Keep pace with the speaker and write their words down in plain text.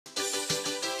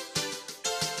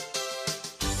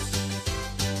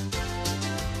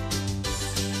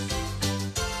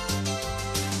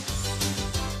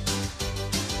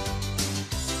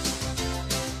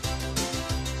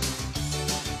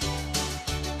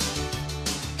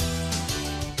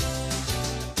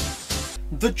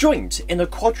The joint in a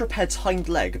quadruped's hind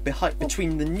leg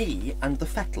between the knee and the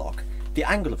fetlock, the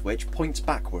angle of which points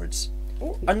backwards.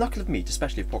 Ooh. A knuckle of meat,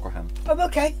 especially of pork or ham. Oh,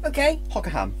 okay. Hock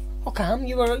or ham. Hockham,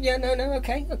 you were... Yeah, no,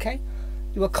 okay.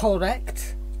 You were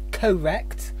correct.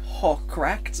 Correct.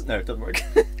 Correct? No, it doesn't work.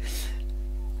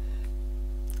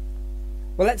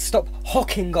 Well, let's stop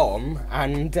hocking on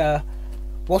and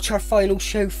watch our final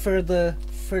show for the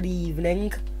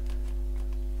evening.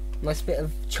 Nice bit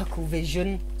of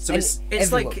ChuckleVision. So it's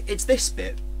like, it's this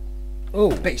bit.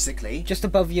 Oh, basically. just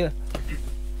above you.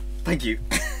 Thank you.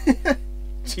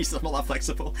 Jesus, I'm not that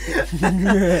flexible.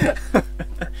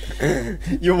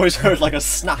 You almost heard like a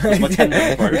snap as my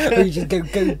tendon broke. You just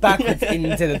go backwards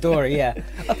into the door, yeah.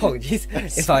 Apologies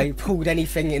if I pulled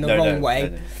anything in the wrong way.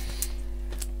 No.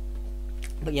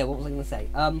 But yeah, what was I going to say?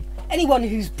 Anyone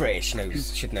who's British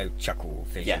should know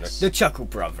ChuckleVision. Yes. The Chuckle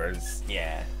Brothers.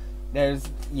 Yeah.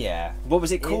 Yeah. What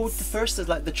was it called? The first is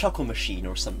like the Chuckle Machine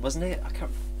or something, wasn't it? I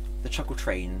can't. The Chuckle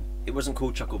Train. It wasn't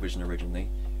called ChuckleVision originally.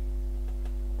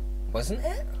 Wasn't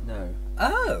it? No.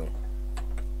 Oh.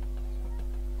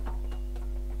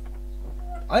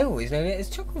 I always known it as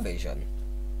ChuckleVision.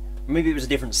 Maybe it was a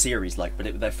different series, like,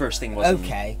 but their first thing wasn't.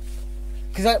 Okay.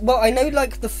 Because I know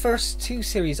like the first 2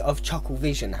 series of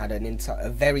ChuckleVision had a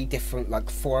very different like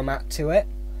format to it.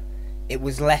 It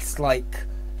was less like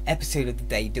episode of the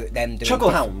day them doing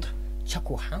Chucklehound.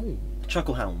 Chucklehound.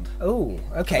 Chucklehound. Oh,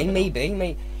 okay,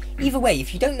 maybe. Either way,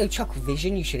 if you don't know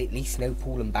ChuckleVision, you should at least know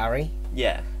Paul and Barry.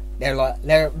 Yeah.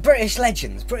 They're British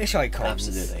legends, British icons.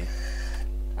 Absolutely.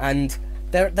 And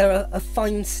they're a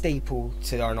fine staple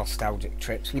to our nostalgic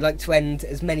trips. We like to end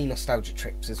as many nostalgic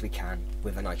trips as we can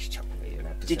with a nice ChuckleVision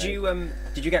episode.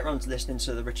 Did you get round to listening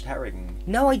to the Richard Herring?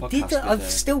 No, I didn't. I've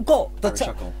still got the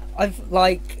Chuckle. I've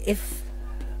like if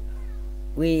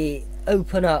we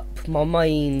open up my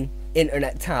main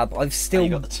internet tab, I've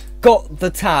still got the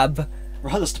tab.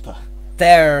 Rallistapa.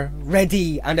 There,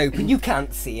 ready and open. You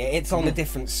can't see it, it's on a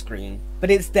different screen, but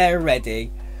it's there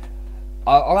ready.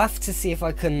 I'll have to see if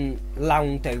I can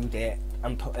download it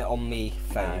and put it on me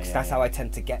phone. That's how I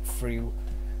tend to get through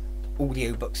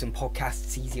audiobooks and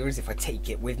podcasts easier, is if I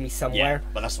take it with me somewhere. Yeah,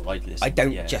 but that's what I listen. I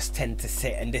don't just tend to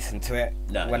sit and listen to it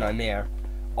when I'm here.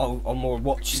 I'll more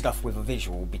watch stuff with a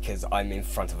visual because I'm in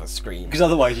front of a screen. Because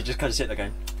otherwise you just kind of sit there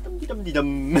going,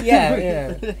 dum-de-dum-de-dum.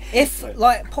 Yeah. If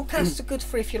like podcasts are good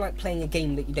for if you're like playing a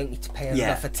game that you don't need to pay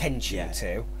enough attention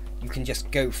to, you can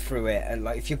just go through it, and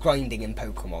like if you're grinding in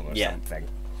Pokemon or something.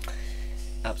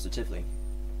 Absolutely.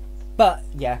 But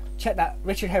yeah, check that.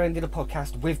 Richard Herring did a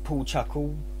podcast with Paul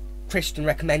Chuckle. Christian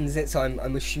recommends it, so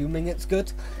I'm assuming it's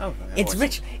good. Oh, it's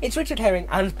Richard Herring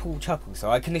and Paul Chuckle, so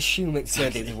I can assume it's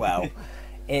good as well.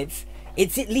 It's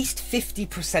at least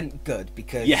 50% good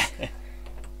because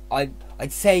I'd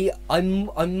say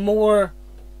I'm more.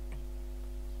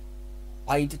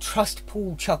 I'd trust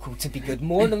Paul Chuckle to be good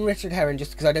more than Richard Herring,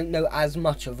 just because I don't know as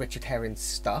much of Richard Herring's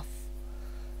stuff,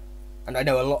 and I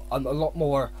know a lot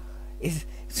more. These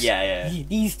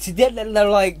two, they're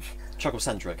like Chuckle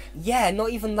centric. Yeah,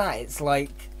 not even that. It's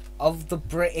like of the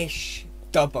British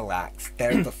double acts,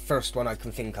 they're the first one I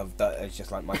can think of that is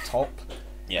just like my top.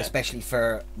 Yeah. Especially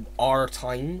for our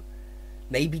time.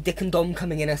 Maybe Dick and Dom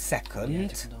coming in a second. Yeah,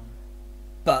 Dick and Dom.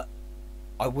 But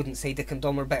I wouldn't say Dick and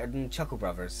Dom are better than Chuckle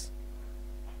Brothers.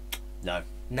 No.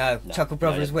 Chuckle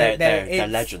Brothers they're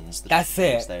legends. That's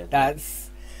it. That's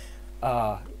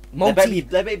there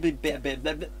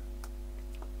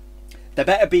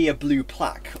better be a blue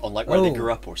plaque on like where they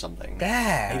grew up or something.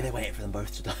 Maybe they're waiting for them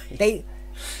both to die.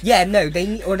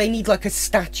 They need like a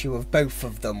statue of both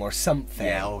of them or something.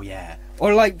 Yeah,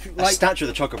 Or like a statue of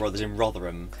the Chuckle Brothers in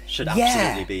Rotherham should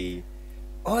absolutely be.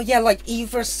 Oh yeah, like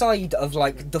either side of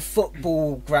like the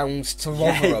football grounds to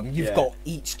Rotherham, you've got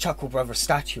each Chuckle Brother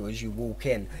statue as you walk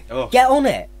in. Oh. Get on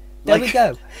it. There we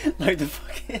go. Like the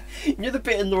fucking, you know the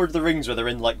bit in Lord of the Rings where they're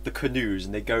in like the canoes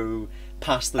and they go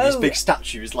past these big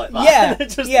statues like that.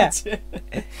 And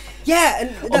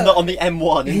on the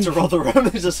M1 into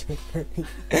Rotherham, just,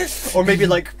 or maybe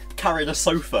like carrying a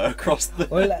sofa across the.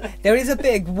 Well, there is a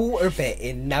big water bit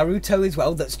in Naruto as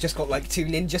well that's just got like 2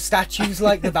 ninja statues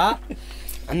like that,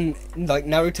 and like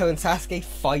Naruto and Sasuke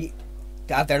fight.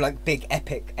 They have their like big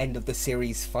epic end of the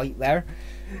series fight there.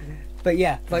 But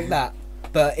yeah, like that.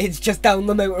 But it's just down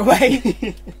the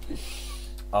motorway.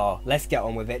 Oh, let's get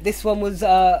on with it. This one was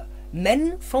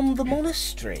Men from the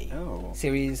Monastery.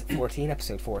 Series 14,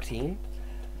 episode 14.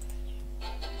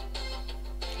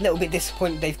 A little bit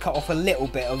disappointed they've cut off a little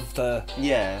bit of the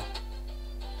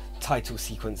title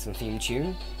sequence and theme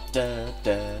tune.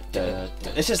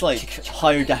 This is like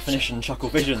higher definition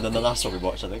ChuckleVision than the last one we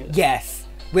watched, I think. Yes.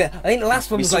 I think the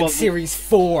last one was like series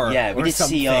 4. Yeah, we or did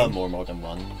something. see a more modern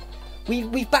one.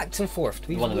 We've backed and forth.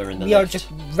 We list. are just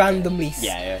randomly.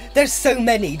 Yeah. There's so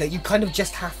many that you kind of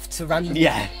just have to randomly.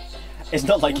 Yeah. It's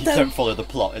not like you don't follow the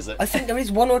plot, is it? I think there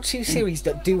is 1 or 2 series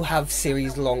that do have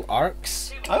series-long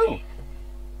arcs. Oh.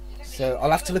 So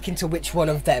I'll have to look into which one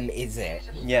of them is it.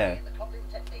 Yeah.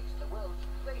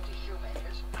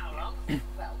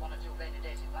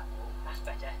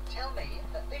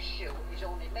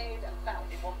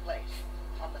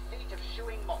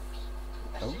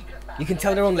 You can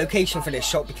tell they're on location for this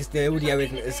shot because the audio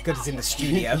isn't as good as in the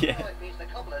studio. Yeah.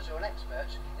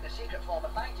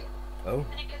 Oh.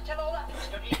 And you can tell all that from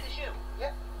studying the shoe?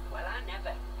 Yep. Well, I never.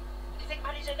 Do you think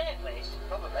Maddie's at their place?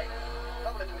 Probably.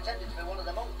 Probably pretended to be one of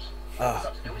the monks.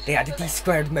 Oh, they had a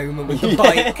D-squared moment with the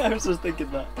bike. I was just thinking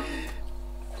that.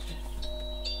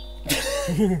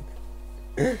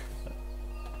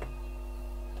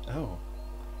 Oh.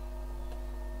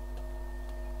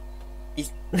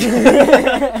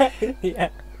 Yeah. Yeah.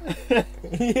 Did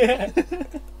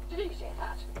he say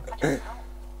that? I don't know.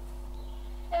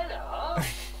 Hello?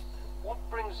 What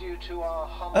brings you to our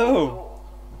humble Oh. door?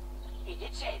 He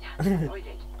did say that. Oh, he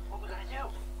did. What were we going to do?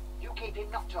 You keep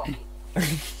him not talking.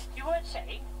 You weren't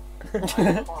saying?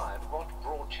 I inquired what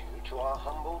brought you to our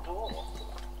humble door.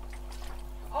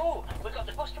 Oh, we got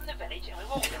the bus from the village and we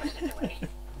walked the rest of the way.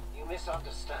 You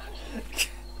misunderstand.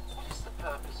 What is the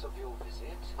purpose of your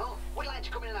visit? Oh, we'd like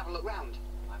to come in and have a look round.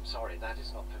 I'm sorry, that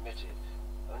is not permitted.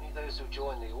 Only those who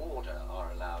join the order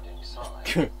are allowed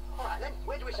inside. All right then,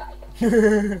 where do we sign?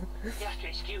 You have to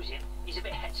excuse him. He's a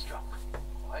bit headstrong.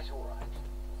 Quite all right.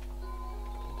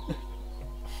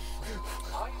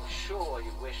 Are you sure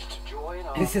you wish to join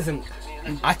our This isn't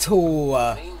community? at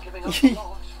all Mean giving up a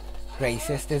lot?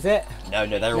 racist, is it? No,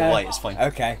 they're all white, it's fine.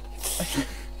 Okay.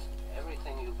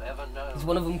 Everything you've ever known. Is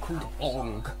one of them called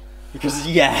Ong? Because,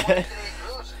 yeah.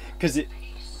 Because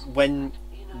when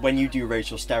you do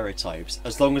racial stereotypes,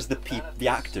 as long as the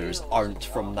actors aren't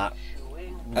from that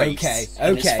race,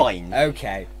 then it's fine.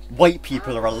 Okay. White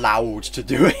people are allowed to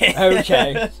do it.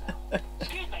 Okay.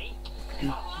 Excuse me.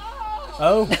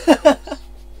 Oh.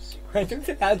 I don't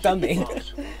think that done me.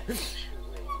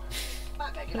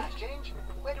 Might make a nice change.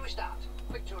 Where do we start?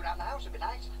 Quick tour around the house would be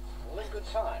nice. All in good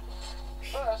time.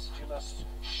 First, you must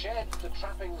shed the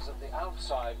trappings of the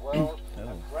outside world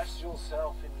and dress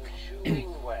yourself in the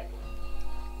shoeing way.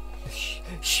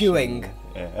 Shoeing.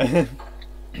 Yeah.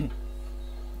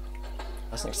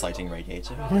 That's an exciting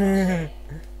radiator. A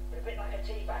bit like a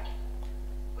tea bag.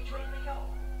 Which way do we go?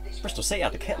 This way. Bristol City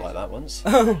had a kit like that once.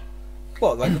 Oh.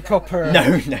 What, like a proper...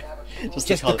 No. Just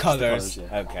the colours.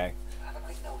 Yeah. Okay. Have a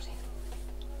quick nosy.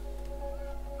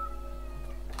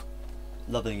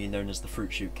 Lovingly known as the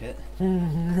fruit shoot kit.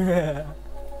 Well,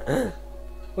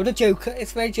 the Joker,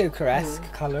 it's very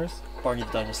Joker-esque colours. Barney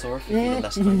the dinosaur, if you're feeling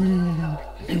less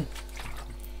time.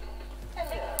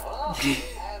 Hello.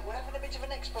 We're having a bit of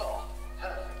an explore.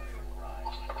 Right.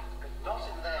 Not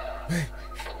in there.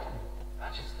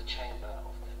 That is the chamber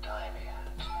of the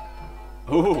Daimiad.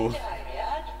 Ooh.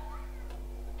 Damian.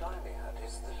 The Daimiad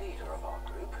is the leader of our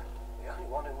group, the only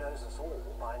one who knows us all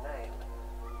by name.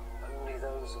 Only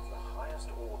those of the highest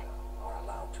order are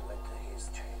allowed to enter his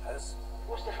chambers.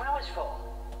 What's the flowers for?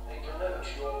 They denote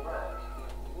your rank.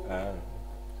 The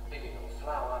bigger your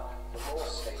flower, the more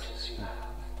status you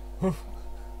have.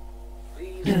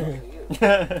 These are for you.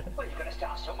 Well, you've got to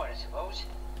start somewhere, I suppose.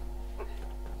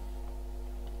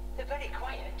 They're very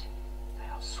quiet. They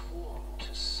are sworn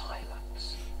to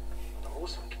silence, and are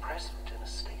also at present in a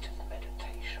state of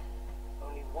meditation.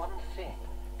 Only one thing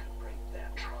can break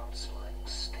their trance-like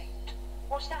state.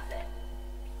 What's that then?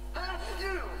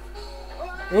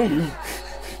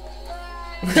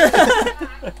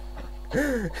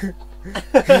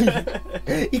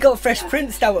 He got Fresh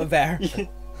Prince out of there. I'll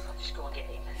just go and get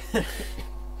him.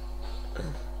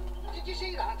 Did you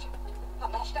see that?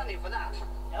 I'm not standing for that.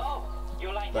 No,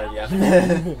 you're like But that.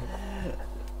 yeah.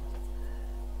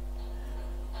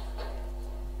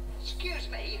 Excuse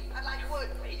me, I'd like a word,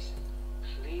 please.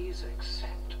 Please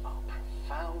accept our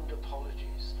profound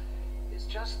apologies. It's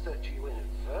just that you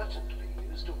inadvertently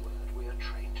used a word we are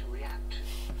trained to react to.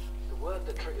 The word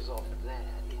that triggers off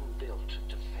their inbuilt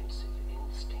defensive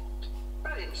instinct.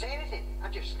 But I didn't say anything. I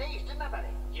just sneezed, didn't I,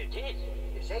 Barry? You did.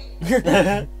 You see?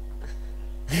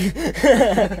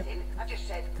 I just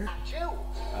said, achoo.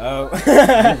 Oh.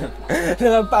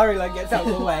 Then Barry like gets out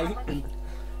of the way.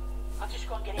 I'll just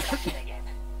go and get him back in again.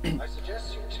 I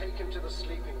suggest you take him to the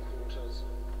sleeping quarters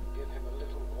and give him a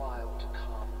little while to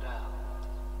calm down.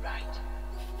 Right.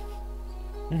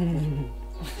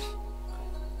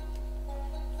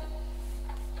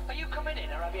 Are you coming in,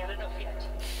 or have you had enough yet?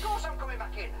 Of course I'm coming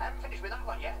back in. I haven't finished with that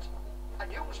one yet. And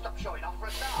you can stop showing off for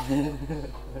a start. Why don't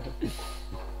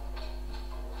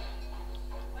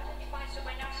you find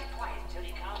somewhere nice and quiet until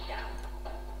you calm down?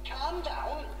 Calm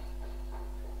down.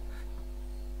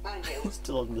 Mind you,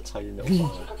 Still on the tiny suppose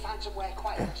little we could find somewhere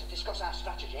quiet to discuss our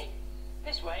strategy.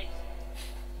 This way.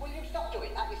 Will you stop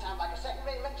doing that? You sound like a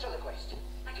second-rate ventriloquist.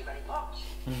 Thank you very much.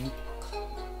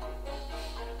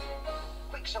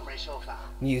 Quick summary so far.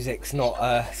 Music's not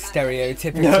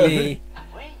stereotypically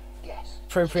Have we? Yes.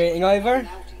 appropriating either. Out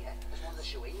here as one of the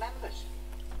shooing members.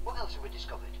 What else have we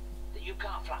discovered? That you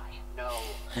can't fly. No.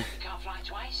 You can't fly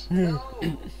twice? No. The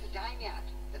Daimyad,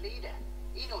 the leader.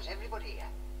 He knows everybody here.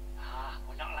 Ah,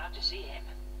 we're not allowed to see him.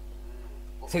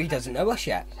 So he doesn't know us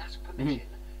yet. He's asked permission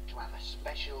to have a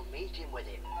special meeting with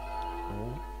him.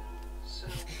 So,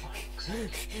 what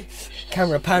exactly?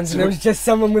 Camera pans and there was just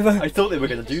someone with I a... thought they were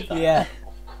going to do that. Yeah.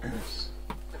 Of course.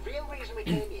 The real reason we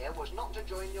came here was not to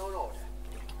join your order.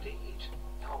 Indeed.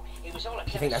 No, it was all a I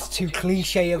think that's too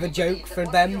cliche of a joke for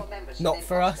them, not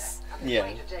for us. Yeah.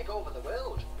 Trying to take over the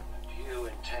world. You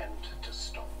intend to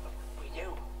stop them? We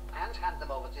do. And hand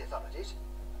them over to the authorities?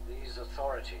 These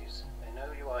authorities, they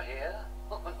know you are here?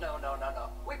 Oh, no.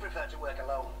 We prefer to work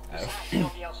alone. Besides,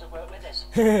 nobody else will work with us.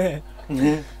 I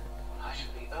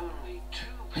shall be only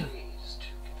too pleased to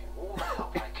give you all the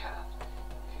help I can.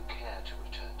 If you care to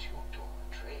return to your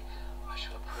dormitory, I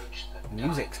shall approach the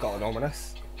Music's gotten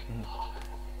ominous.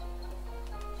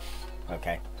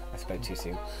 Okay, I spoke too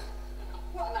soon.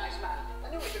 What a nice man. I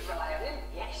knew we could rely on him.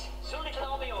 Yes, soon it'll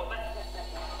all be over.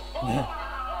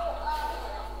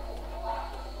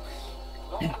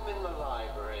 Lock them in the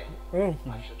library. Oh.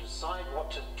 I shall decide what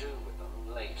to do with them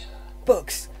later.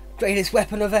 Books, greatest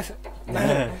weapon of ever.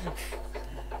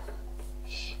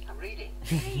 Shh, I'm reading.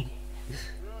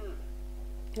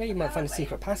 Yeah, you might find a Apparently, secret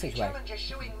if you passageway. challenge a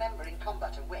shooing member in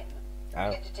combat and win, Oh.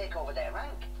 you get to take over their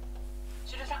rank.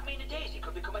 So does that mean a daisy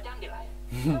could become a dandelion?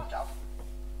 Sort of.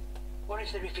 What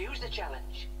if they refuse the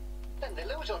challenge? Then they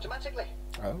lose automatically.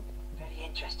 Oh. Very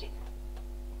interesting.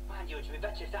 Mind you, it'd be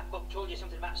better if that book told you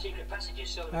something about secret passages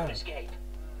so we Oh. could escape.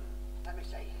 Let me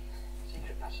see.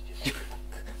 Secret passages.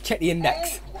 Check the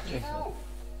index. Hey, what do you know?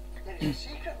 There is a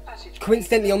secret passage.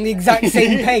 Coincidentally on the exact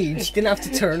same page. Didn't have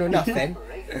to turn or nothing.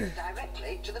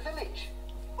 Directly to the village.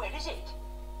 Where is it?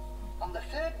 On the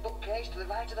third bookcase to the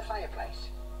right of the fireplace.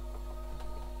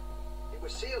 It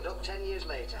was sealed up 10 years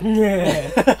later. Yeah.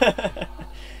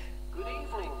 Good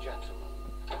evening, gentlemen.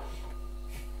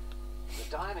 The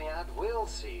Daimyad will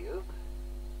see you,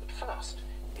 but first,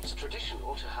 it's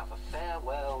traditional to have a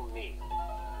farewell meal.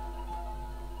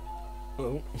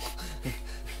 Oh.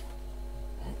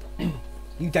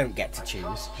 You don't get to I choose.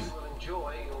 trust you will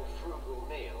enjoy your frugal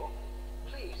meal.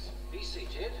 Please, be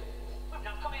seated. We've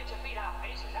not come here to feed our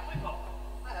faces, have we, Bob?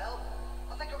 Well,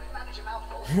 I think I can manage a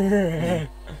mouthful.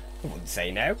 I wouldn't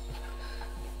say no.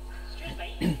 Excuse me,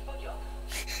 put you up.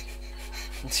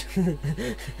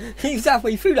 He's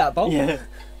halfway through that, Bob. Yeah.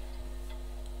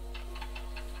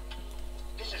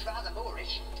 This is rather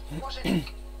Moorish. What's it?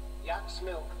 Yak's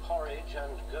milk porridge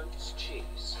and goat's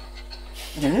cheese.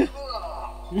 And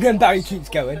Barry keeps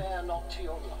going. Fare not to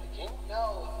your liking.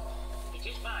 No. It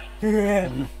is mine. Uh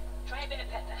Try a bit of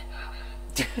pepper.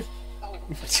 Oh,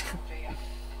 dear.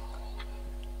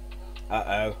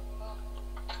 oh.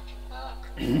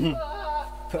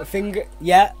 Put a finger.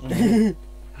 Yeah.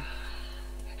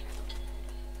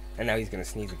 And now he's gonna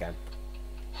sneeze again.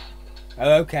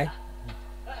 Oh, okay.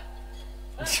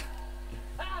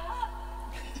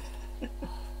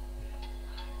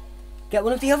 Get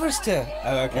one of the others to.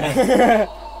 Oh, okay.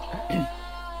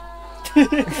 I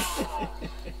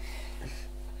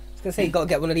was gonna say you gotta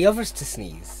get one of the others to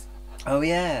sneeze. Oh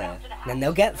yeah. Then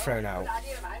they'll get thrown out. Good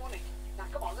idea, man, wasn't it? Now,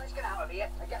 come on, let's get out of here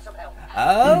and get some help.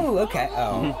 Oh, okay.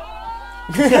 Oh.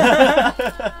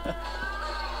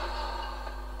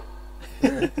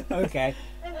 Okay.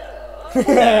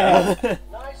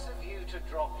 Nice of you to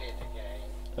drop in again.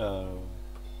 Oh.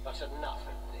 But enough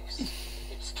of this.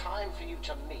 It's time for you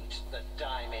to meet the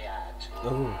Daimyad.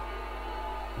 Oh.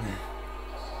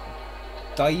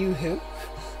 Die you who?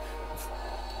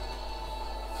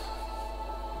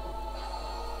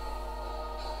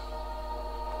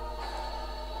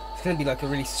 It's gonna be like a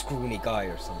really scrawny guy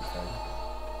or something.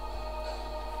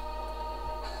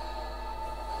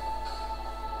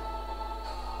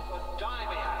 The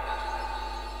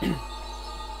Daimyad.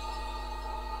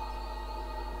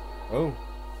 Oh.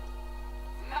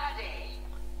 Maddie!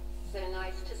 So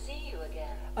nice to see you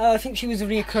again. I think she was a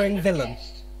reoccurring villain.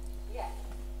 Yes,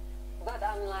 but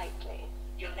unlikely.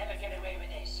 You'll never get away with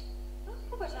this. Oh,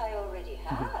 but I already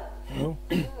have. Oh.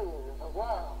 The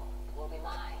world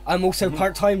I'm also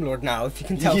part Time Lord now, if you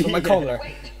can tell from my collar.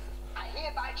 Wait! I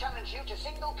hereby challenge you to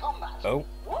single combat. Oh.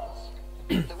 What?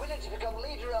 The winner to become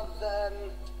leader of the...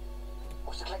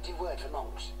 What's the collective word for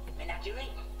monks? Menagerie?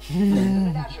 The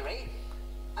menagerie,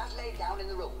 as laid down in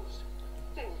the rules.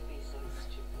 Don't be so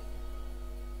stupid.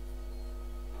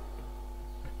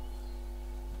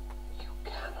 You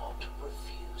cannot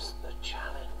refuse the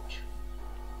challenge.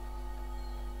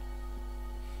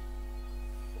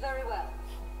 Very well.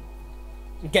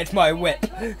 Get my whip.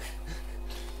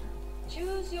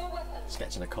 Choose your weapon. Let's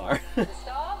get in a car. The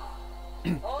staff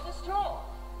or the straw?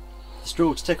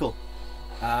 Straw to tickle.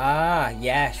 Ah, Choose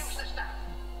yes. the staff.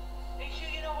 Are you sure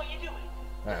you know what you're doing?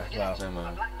 Well. Don't A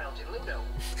mind. black belt in Ludo.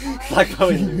 Like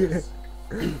going.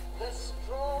 The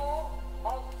straw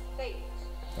of fate.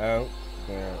 Oh.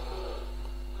 Yeah.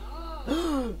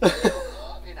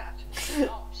 Peanut.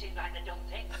 Oh, seems like the dumb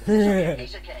thing.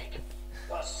 Piece of cake.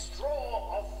 The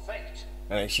straw of fate.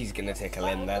 Oh, she's gonna tickle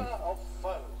in then. Founder of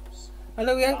foes. I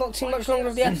know we haven't got too much longer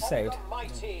of the episode, Of the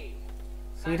mighty.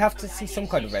 so we'd have to see some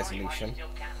kind of resolution.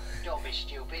 Don't be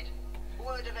stupid.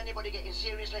 Word of anybody getting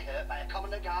seriously hurt by a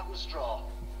commoner garden straw.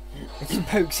 It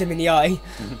pokes him in the eye.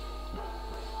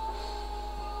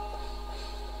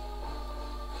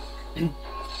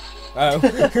 Oh.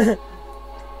 Dear,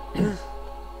 oh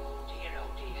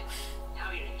dear.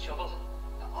 Now you're in trouble.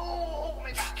 Oh,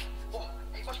 me back. Oh,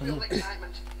 it must be all the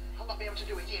excitement. I'll not be able to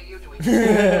do it. Here, you do it. You do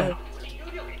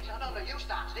it. No, you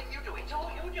started it. You do it. No,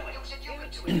 you do it. You said you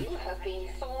could do it. You have been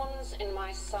thorns in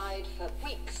my side for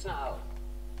weeks now.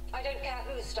 I don't care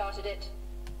who started it,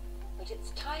 but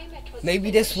it's time it was.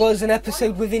 Maybe this was an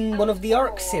episode within one of the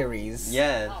Ark series.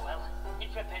 Yeah. Oh well, in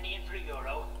for a penny, in for a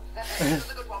euro. That's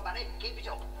a good one, Barry. Keep it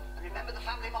up. And remember the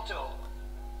family motto.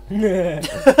 Oh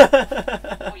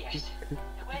yes. Now,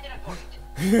 where did I put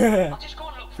it? I'll just go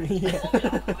and look for it. I'll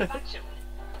be back soon.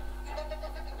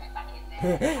 Back in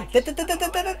there.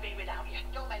 I'll be without you.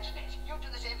 Don't mention it. You do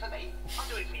the same for me. I'll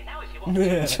do it for you now if you want.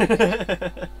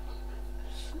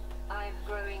 I'm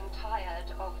growing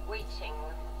tired of waiting.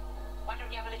 Why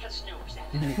don't you have a little snooze then?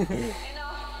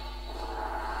 Enough.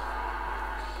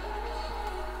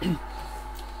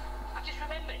 I've just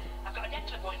remembered. I've got a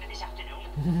dental appointment this afternoon.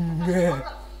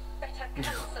 Better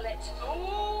cancel it.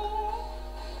 Oh!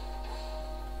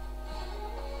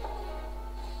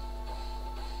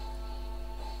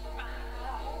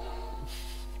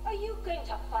 Are you going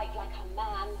to fight like a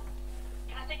man?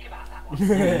 Can I think about that one?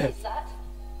 What is that?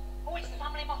 Oh, it's the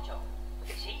family motto.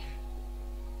 You see?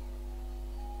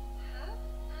 How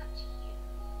at you?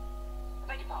 I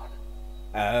beg your pardon.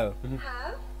 Oh.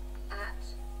 How at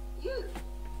you?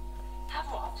 Have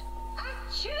what?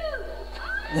 At you!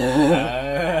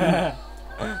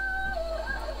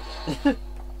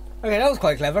 Okay, that was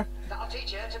quite clever. That'll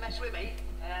teach her to mess with me.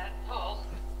 Paul.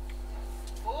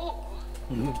 Oh.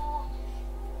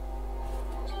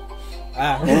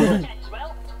 Ah.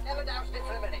 Well, never doubted it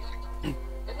for a minute.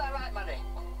 Isn't that right, Manny?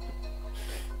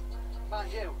 Mind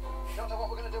you, don't know what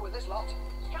we're going to do with this lot.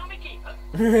 Can't we keep them?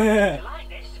 You like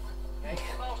this? Make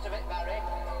the most of it, Barry.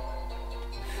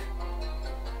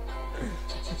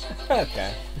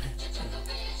 Okay.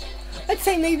 I'd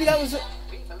say maybe that was.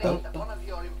 We believe that one of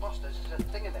your imposters is a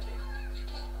thingamabib.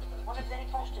 One of their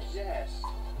imposters? Yes.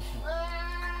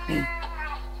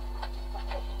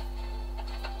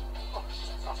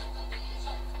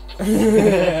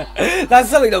 That's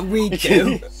something that we do.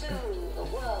 Soon the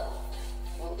world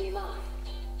will be mine.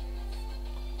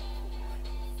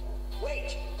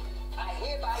 Wait! I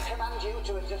hereby command you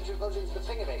to goes into the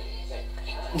thingamabib.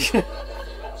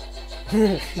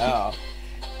 Oh.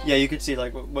 Yeah, you could see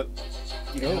like what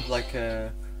you can have like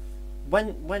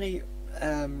when he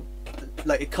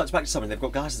like it cuts back to someone, they've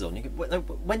got glasses on. You can,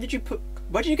 where did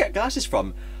you get glasses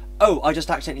from? Oh, I just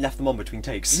accidentally left them on between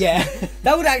takes. Yeah,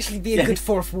 that would actually be a good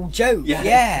fourth wall joke. Yeah.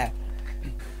 Yeah.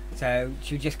 So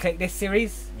should we just click this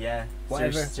series? Yeah.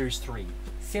 Whatever. Series 3.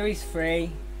 Series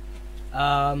 3.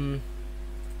 I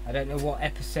don't know what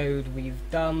episode we've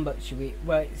done, but should we?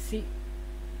 Well, see,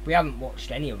 we haven't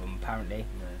watched any of them apparently.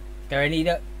 No. Are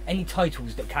there any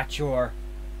titles that catch your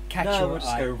No, we'll just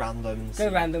eye? go random. And Go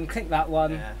see. random. Click that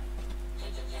one. Yeah.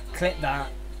 Click that,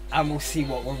 and we'll see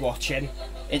what we're watching.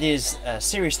 It is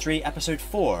Series 3, Episode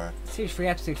 4. Series 3,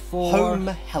 Episode 4. Home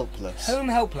Helpless. Home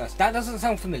Helpless. That doesn't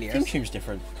sound familiar. Theme tune's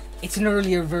different. It's an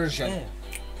earlier version. Yeah.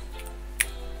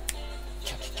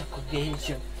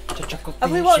 ChuckleVision.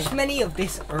 Have we watched many of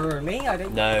this early? I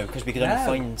don't. No, because we could only No.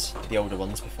 find the older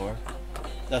ones before.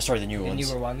 Sorry, the newer The ones.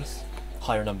 newer ones.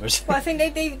 Higher numbers. Well, I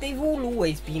think they've all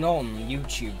always been on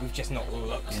YouTube. We've just not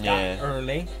looked Yeah. that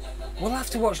early. We'll have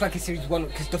to watch like a series 1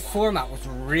 because the format was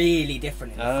really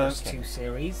different in the first Okay. 2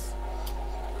 series.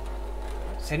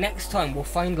 So next time we'll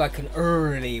find like an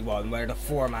early one where the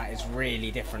format is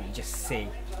really different and just see.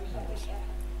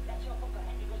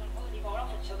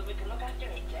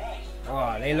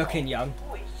 Oh, they're looking young.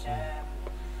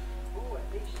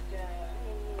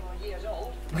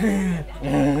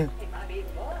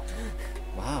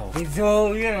 Wow. He's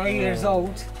all, you know, years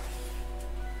old.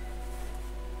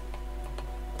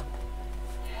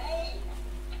 Hey,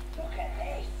 look at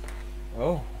this.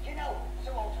 Oh. You know,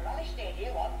 Sir Walter Raleigh stayed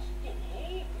here once, didn't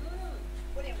he?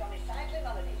 When he was on his cycling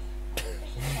holidays.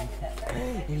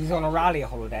 He was on a rally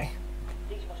holiday.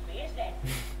 These must be his then.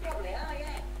 Probably are,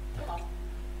 yeah. Come on.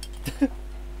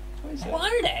 What is it?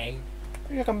 What are they?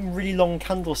 Like a really long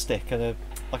candlestick and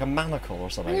like a manacle or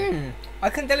something. I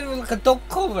can tell it was like a dog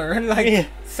collar and like Yeah.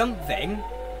 something.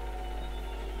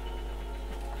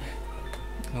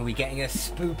 Are we getting a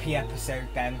spoopy episode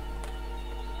then?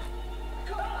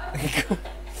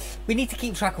 We need to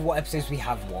keep track of what episodes we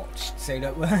have watched, so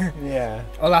that Yeah.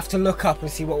 I'll have to look up and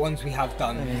see what ones we have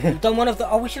done. We've done one of the.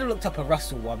 Oh, we should have looked up a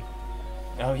Russell one.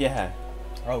 Oh yeah.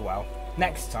 Oh well,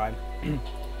 next time.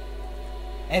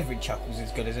 Every chuckle's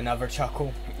as good as another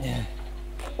chuckle. Yeah.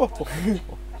 Did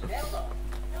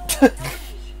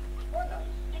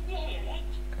you hear it?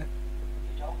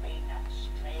 You don't mean that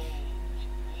strange,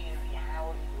 eerie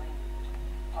howling wind,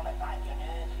 followed by the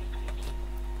unearthly creaking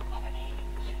of an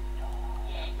ancient door.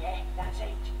 Yeah, that's it.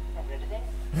 Never heard of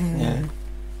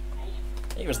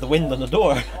it? It was the wind on the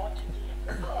door. Haunted?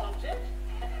 Haunted?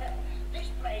 This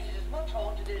place is as much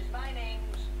haunted as my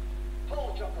name's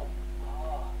Paul Chuckle.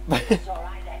 Oh, it's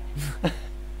alright then.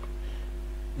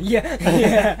 Yeah,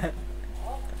 yeah.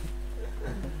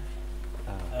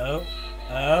 Oh.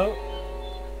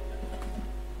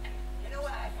 You know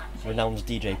what I fancy? Renowned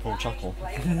DJ Paul Chuckle.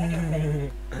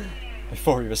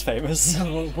 Before he was famous.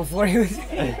 Before he was.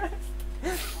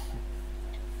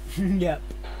 Yep.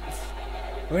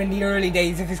 We're in the early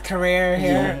days of his career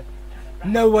here.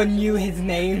 No one knew his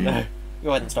name. No. You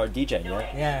hadn't started DJing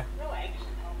yet. Yeah. No eggs?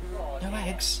 Oh, No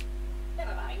eggs.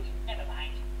 never mind, never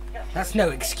mind. That's no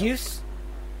excuse.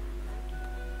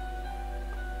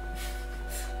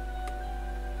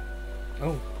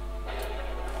 Oh.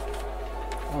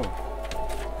 Oh.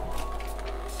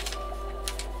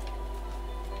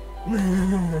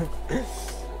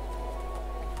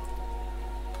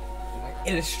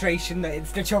 Illustration that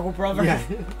it's the Chuckle Brother.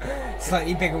 Yeah.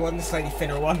 Slightly bigger one, the slightly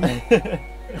thinner one. Evil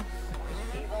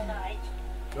night.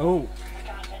 Oh.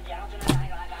 Can't send you out on a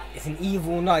night like that. It's an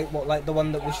evil knight, what, like the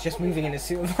one that was just moving in a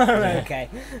suit of armor? Yeah. Okay.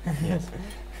 Yes.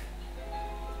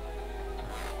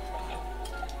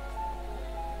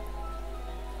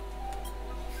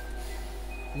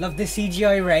 Love the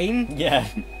CGI rain. Yeah.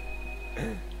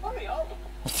 Hurry up.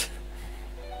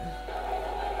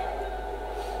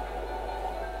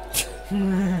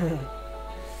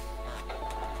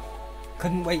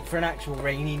 Couldn't wait for an actual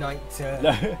rainy night to,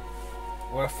 No.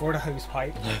 or for the hose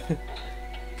pipe.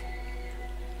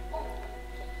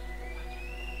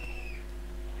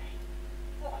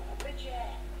 What a lovely chair.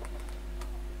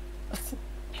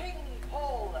 King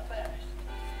Paul the First.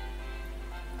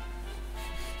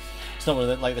 It's not one of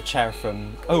the, like the chair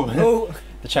from Oh.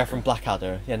 the chair from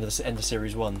Blackadder, the end of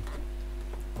series 1,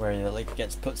 where he like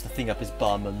puts the thing up his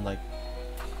bum and like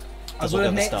I does all will the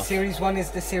other admit, stuff. Series 1 is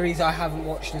the series I haven't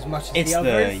watched as much as It's the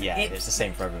others. it's the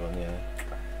same for everyone, yeah.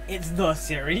 It's the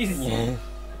series. Yeah.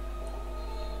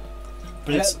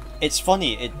 But it's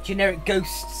funny. Generic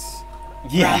Ghosts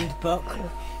Yeah. brand book.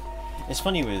 It's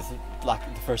funny with the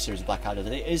first series of Blackadder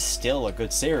that it is still a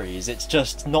good series. It's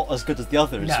just not as good as the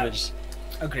others, No. which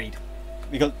Agreed.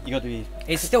 you got to be.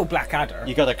 It's still Blackadder.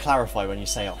 You got to clarify when you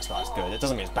say, "Oh, it's not as good." It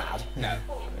doesn't mean it's bad. No.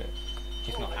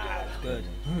 Just not as good.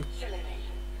 Silly me.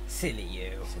 Silly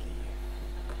you.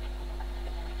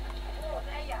 Oh,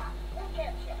 there you are. Who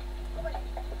gets you? Come on in.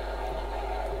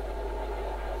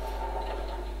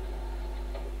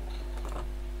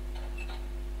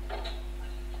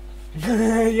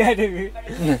 Yeah, dude.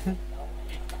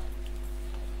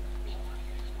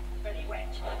 Very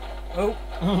wet.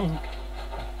 Oh.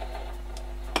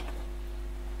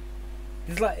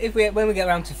 It's like when we get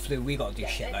around to flu, we gotta do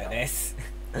shit like this.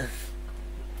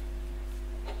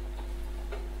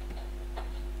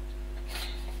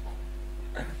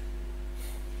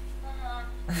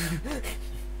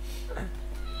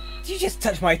 Did you just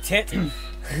touch my tit?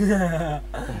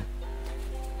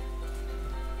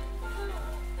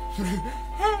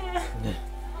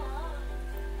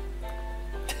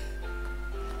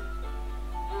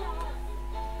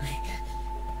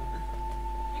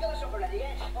 You got the supper ready,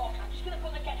 yes? Oh, I'm just gonna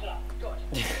put the kettle on.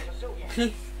 Good. So, yes.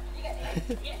 You get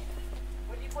it? Yes.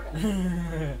 Where do you put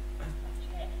it?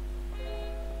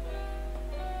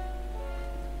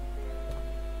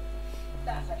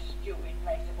 stupid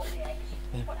place to put the eggs.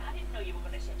 But I didn't know you were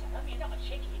going to sit on them. You're not a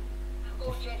chicken. I'll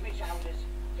go and change my trousers.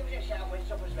 Give us a shout when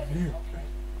supper's ready. Okay.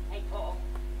 Hey, Paul,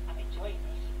 I'm enjoying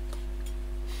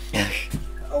this.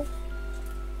 Oh.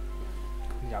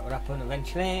 That would happen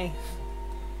eventually.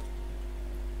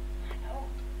 I know.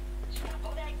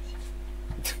 Scrambled eggs.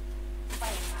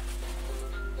 Fine,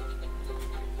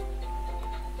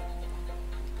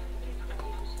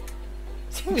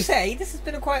 To say, this has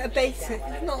been quite a basic,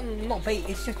 not bait.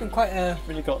 It's just been quite a.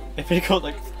 They've only got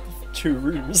like 2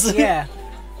 rooms. Yeah.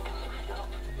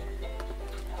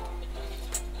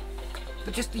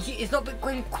 But just it's not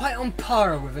been quite on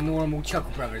par with a normal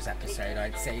Chuckle Brothers episode.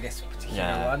 I'd say this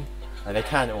particular one. They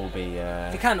can't all be.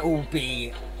 They can't all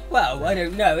be. Well, I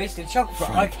don't know. It's the Chuckle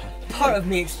Brothers. Like, part of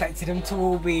me expected them to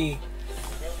all be.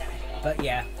 But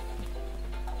yeah.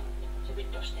 it's a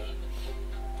bit dusty.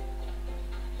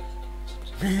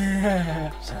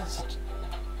 It's a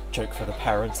joke for the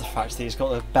parents, the fact that he's got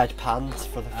the bedpans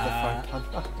for the frying pan.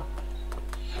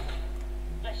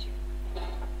 Bless you.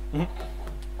 Mhm.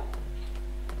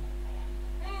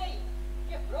 Hey,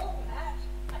 you've broken that.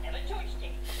 I never touched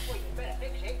it. Well, you better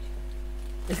fix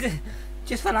it.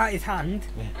 Just fell out his hand.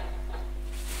 Yeah.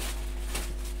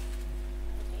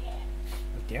 Oh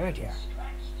dear, dear.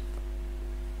 Scratched.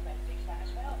 You better fix that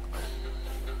as well.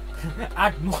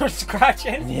 Add more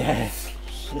scratching. Yeah.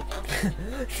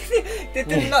 Did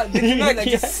the knight like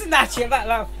just snatch it back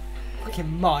like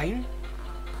fucking mine?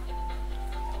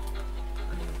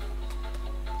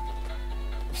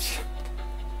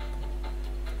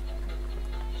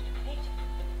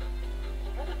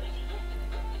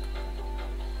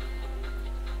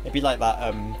 It'd be like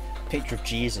that picture of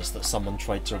Jesus that someone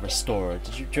tried to restore.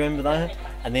 Do you remember that?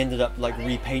 And they ended up like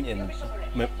repainting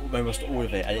almost all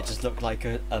of it, and it just looked like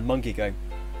a monkey going.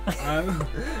 I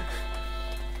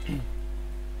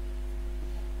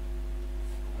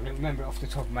don't remember it off the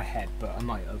top of my head, but I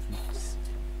might have.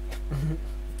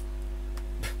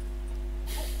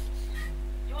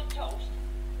 You want toast?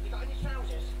 You got any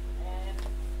trousers?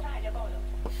 Tied up on them.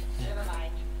 Never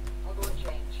mind. I'll go and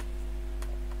change.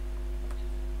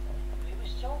 It was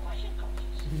so fashion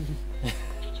conscious.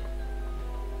 Kitchen.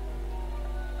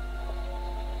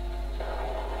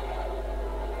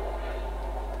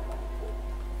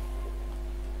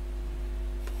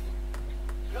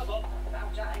 Grub up.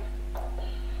 About time.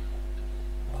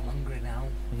 I'm hungry now.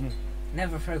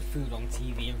 Never throw food on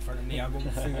TV in front of me. I want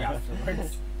food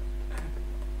afterwards.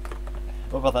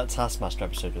 What about that Taskmaster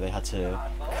episode where they had to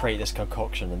create this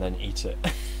concoction and then eat it?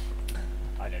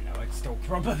 I don't know. I'd still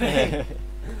probably.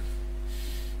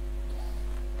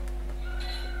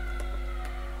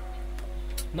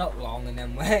 Not long, and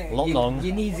then Not long.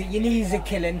 Your knees are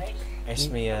killing. It's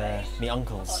me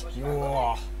uncles.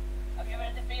 Oh. Have you ever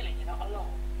had the feeling you're not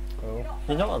alone?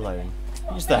 You're not alone.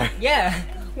 Who's there? Yeah,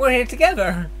 we're here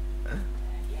together.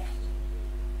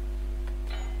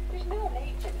 There's no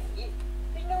need to be.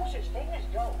 There's no such thing as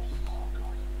ghosts. Oh,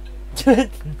 God.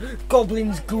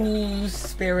 Goblins, ghouls,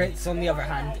 spirits. On the other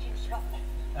hand,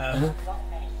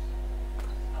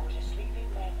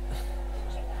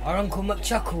 our Uncle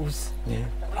McChuckles. Yeah.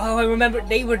 Oh, I remember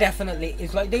they were definitely.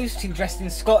 It's like those two dressed in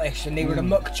Scottish, and they were the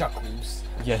McChuckles.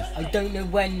 Yeah. I don't know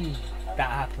when that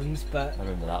happens, but I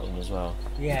remember that one as well.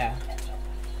 yeah.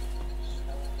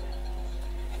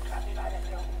 Grabbed me by the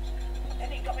throat.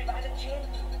 Then he got me by the chin.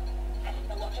 I didn't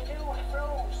know what to do. I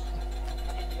froze.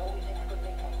 I did the only thing I could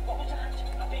think of. What was that?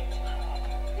 A bit.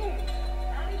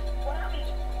 And what happened?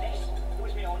 This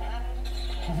was my own hand.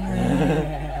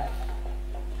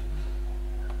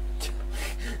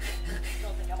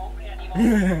 Don't think I'm hungry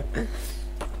anymore.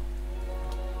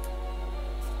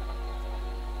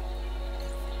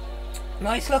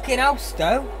 Nice looking house,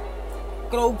 though.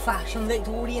 Good old-fashioned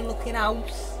Victorian looking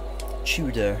house.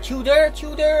 Tudor.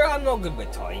 Tudor. I'm not good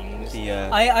with times. The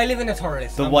I live in a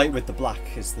Taurus. the white with the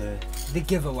black is the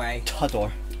giveaway.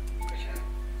 Tudor.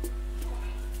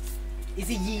 It's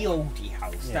a ye oldie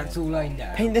house. Yeah. That's all I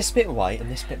know. Paint this bit white and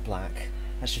this bit black.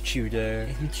 That's your Tudor.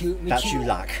 That's your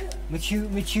lack. My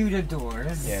Tudor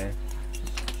doors. Yeah.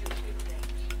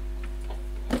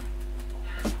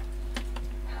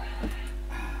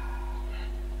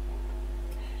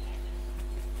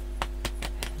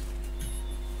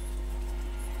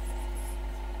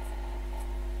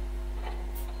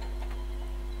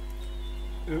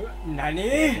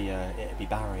 Nanny. It'd be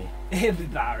Barry. It'd be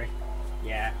Barry.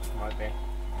 Yeah, might be.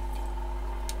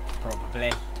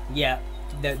 Probably. Yeah.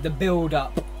 The build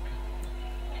up.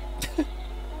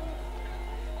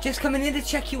 Just coming in to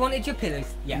check you wanted your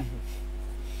pillows. Yeah.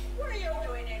 What are you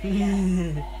doing in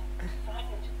here?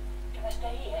 Frightened. Can I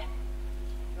stay here?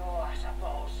 No, I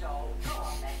suppose so. Come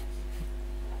on then.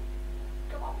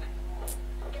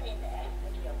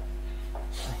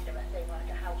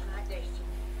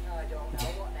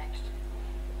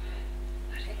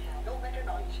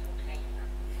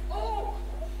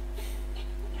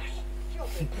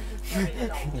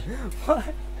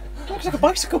 What? Looks like a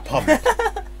bicycle pump.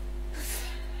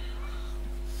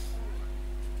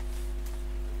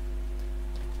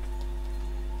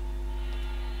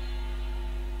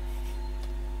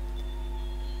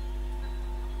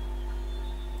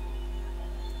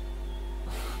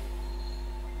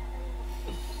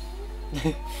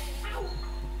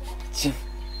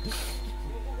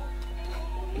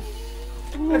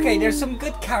 Okay, there's some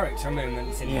good character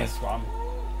moments in this one,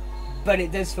 but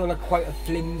it does feel like quite a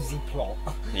flimsy plot.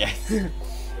 Yes.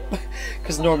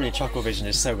 Because normally ChuckleVision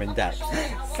is so in depth.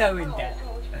 So in depth.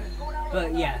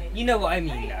 But yeah, you know what I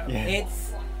mean though. Yeah.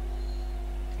 It's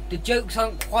the jokes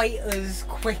aren't quite as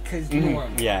quick as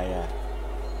normal. Yeah.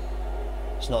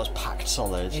 It's not as packed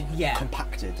solid.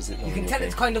 Compacted as it normally You can tell would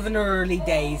it's be. kind of in early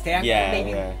days. They haven't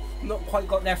maybe not quite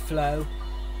got their flow.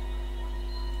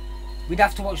 We'd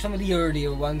have to watch some of the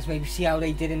earlier ones, maybe see how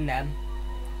they did in them.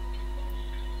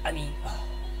 I mean,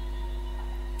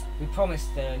 we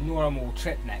promised the normal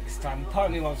trip next time. Part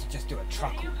of me wants to just do a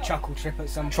chuckle trip at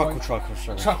some point.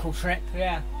 Chuckle trip,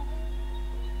 yeah.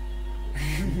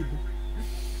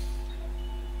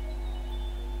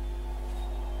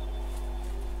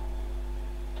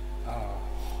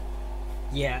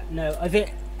 Yeah, no, I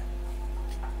think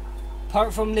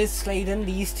apart from Liz Sladen,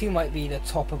 these two might be the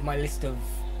top of my list of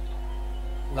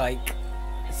like,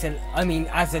 I mean,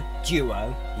 as a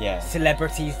duo,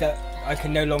 celebrities that I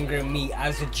can no longer meet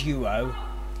as a duo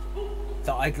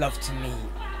that I'd love to meet.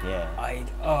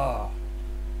 Yeah.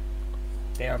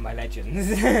 They are my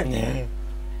legends. Yeah.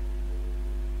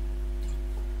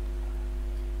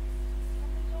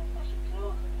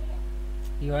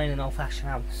 You're in an old-fashioned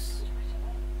house.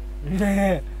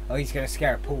 Oh, he's gonna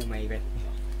scare Paul, maybe.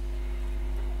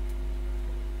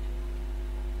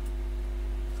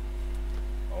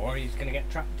 Or he's gonna get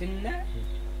trapped in there.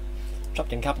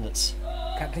 Trapped in cabinets.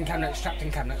 Captain Cabinets, trapped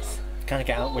in cabinets. Can I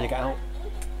get out? Will you get out?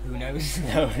 Who knows?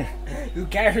 No. Who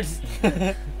cares?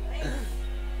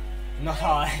 Not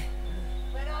I.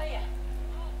 Where are you?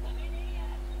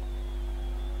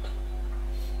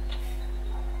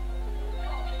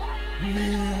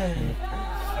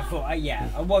 I thought,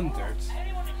 I wondered.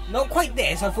 Not quite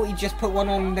this. I thought he'd just put one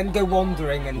on and then go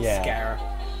wandering and scare her.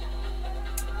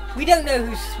 We don't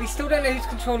know we still don't know who's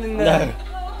controlling the... No.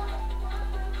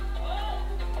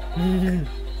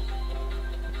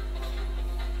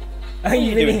 Are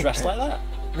you doing dressed like that?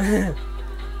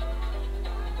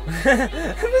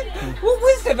 What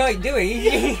was the knight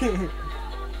doing?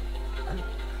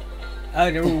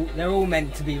 Oh, they're all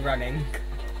meant to be running.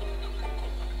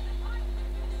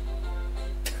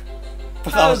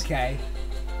 Okay.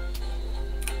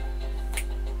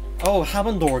 Oh,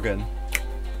 Hammond organ.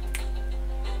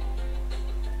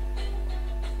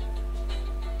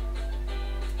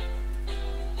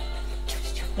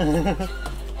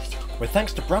 With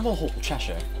thanks to Bramwell Hall,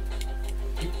 Cheshire.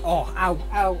 Oh, ow.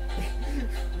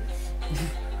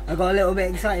 I got a little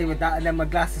bit excited with that and then my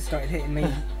glasses started hitting me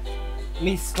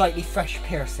slightly fresh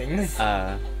piercings.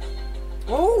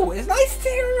 Oh, it's nice to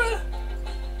hear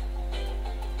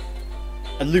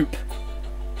a loop.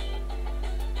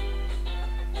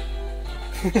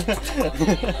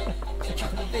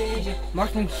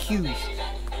 Martin Hughes.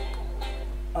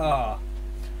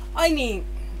 I mean,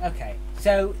 okay,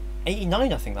 so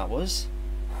 89, I think that was.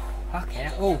 Okay.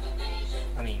 Oh,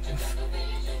 I mean,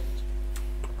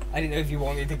 I didn't know if you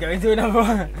wanted to go into another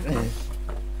one.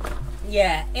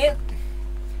 Yeah,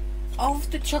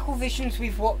 of the ChuckleVisions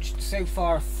we've watched so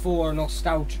far for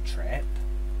Nostalgia Trip,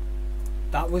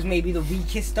 that was maybe the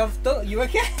weakest of them. You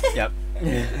okay? Yep.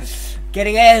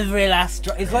 Getting every last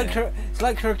drop. It's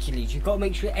like Hercules. You've got to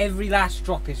make sure every last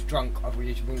drop is drunk. Of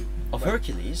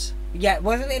Hercules? Yeah,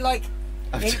 wasn't it like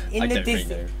in the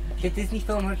Disney? The Disney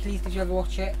film Hercules? Did you ever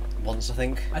watch it? Once, I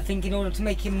think. I think in order to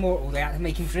make him mortal, they had to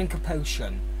make him drink a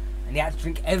potion, and they had to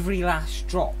drink every last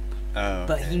drop. Oh.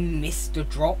 But he missed a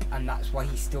drop, and that's why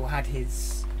he still had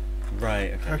his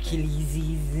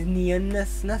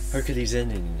Herculesianness.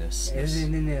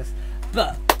 Herculesianness.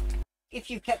 But if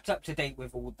you kept up to date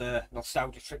with all the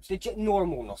nostalgia trips, the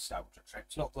normal nostalgia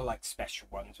trips, not the like special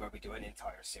ones where we do an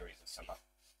entire series of summer,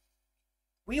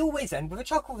 we always end with a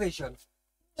ChuckleVision.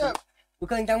 So we're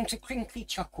going down to Crinkly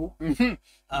Chuckle.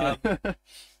 I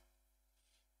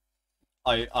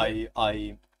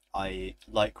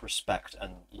like, respect,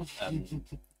 and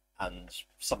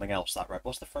something else that read.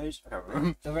 What's the phrase? I can't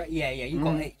remember. You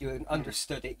got it. You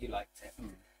understood it. You liked it.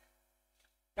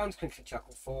 Down to Crinkly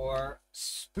Chuckle for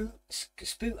spook.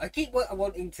 I keep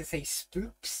wanting to say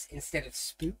spooks instead of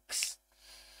spooks,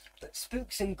 but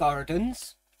Spooks and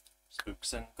Gardens.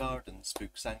 Spooks and gardens,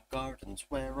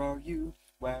 where are you?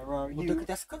 Where are you?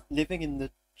 Deska? Living in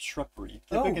the shrubbery.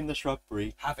 Living in the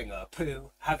shrubbery. Having a poo.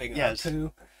 Having Yes. a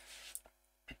poo.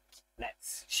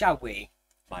 Shall we?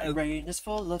 My brain is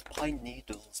full of pine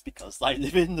needles because I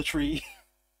live in the tree.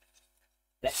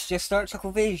 Let's just start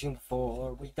ChuckleVision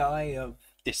before we die of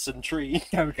Dysentery.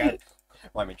 There we go.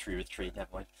 Rhyming tree with tree, never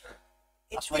mind.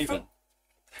 It's That's Raven. different.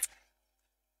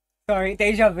 Sorry,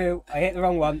 deja vu. I hit the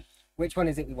wrong one. Which one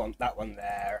is it we want? That one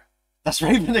there. That's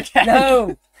Raven again.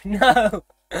 No! No!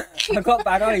 I've got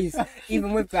bad eyes,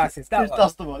 even with glasses. That one.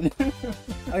 That's the one.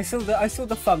 I saw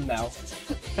the thumbnail.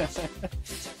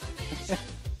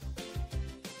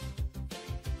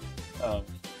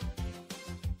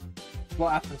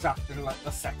 What happens after like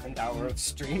the second hour of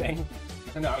streaming?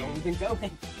 I know how long we've been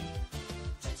going.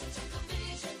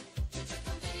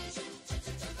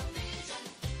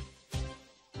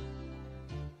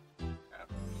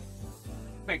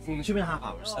 Making 2.5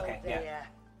 hours. Okay, yeah. Dear.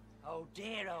 Oh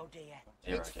dear, oh dear.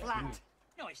 Dear, It's oh dear. flat.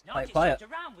 No, it's not. Right, It's quiet.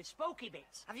 just around with spooky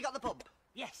bits. Have you got the pump?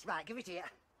 Yes. Right, give it here.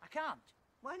 I can't.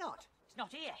 Why not? It's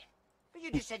not here. But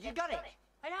you just said you got it.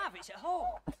 I have. It's at home.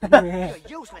 You're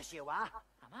useless, you are.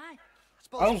 Am I?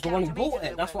 Suppose I it's was the one who down to me bought to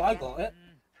do it. That's the what I work, got it.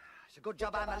 It's a good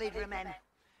job I'm a leader of men.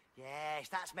 Yes,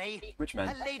 that's me. Which man?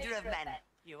 A leader of men.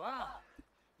 You are.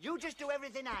 You just do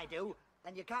everything I do,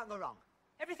 then you can't go wrong.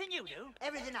 Everything you do.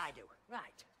 Everything I do.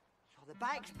 Right. So the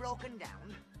bike's broken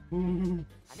down, and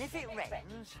if it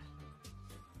rains,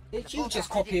 It's you just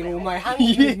copying all my hand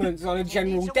movements on a we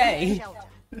general need somewhere to day.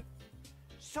 shelter.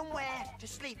 Somewhere to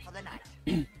sleep for the night.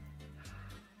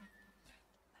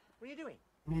 What are you doing?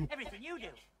 Everything you do.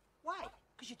 Why?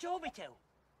 Because you told me to.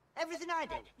 Everything I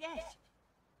do. Yes.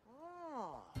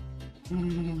 Oh.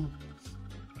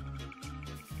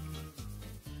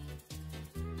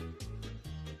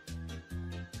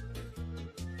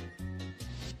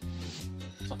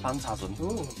 It's a phantasm.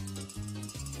 Ooh.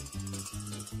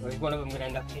 Or is one of them going to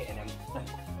end up hitting him?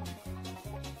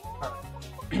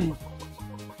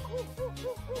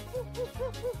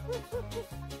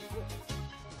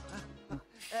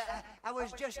 I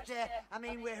was just, I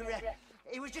mean,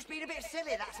 it was just being a bit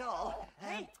silly, that's all.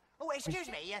 Oh, excuse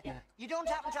me, you don't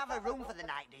happen to have a room for the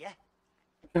night, do you?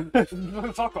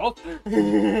 Fuck off!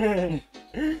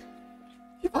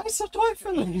 You buy so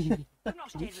joyful. We've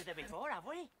not stayed with her before, have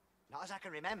we? Not as I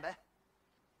can remember.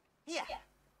 Here,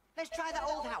 let's try that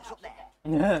old house up there.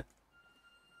 Yeah.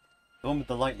 The one with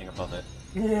the lightning above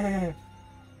it.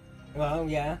 Well,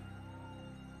 yeah.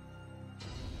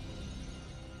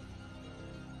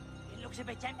 It looks a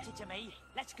bit empty to me.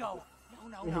 Let's go.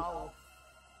 No.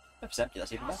 If it's empty,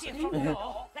 that's even I'll see a better. front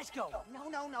door. Let's go.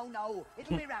 No.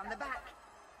 It'll be round the back.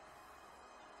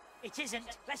 It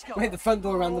isn't. Let's go. Wait, the front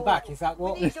door around the back, is that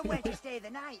what? We need somewhere to stay the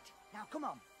night. Now, come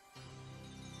on.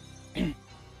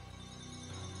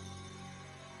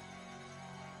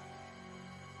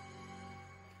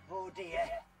 Oh dear.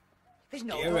 There's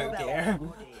no Dear, oh doorbell. dear.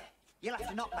 Oh dear. You'll have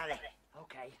to knock, Barry.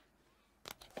 Okay.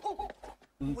 Oh,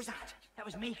 what was that? That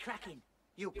was me cracking.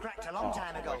 You cracked a long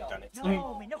time ago. Done it.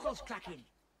 No, my knuckles cracking.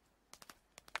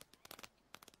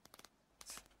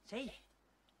 See?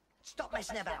 Stop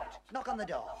messing about. Knock on the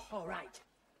door. All right.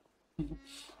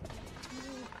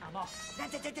 I'm off.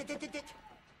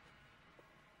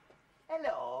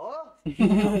 Hello?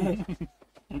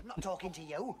 I'm not talking to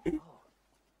you. Oh.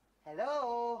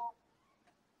 Hello?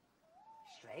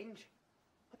 Strange.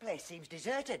 The place seems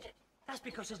deserted. That's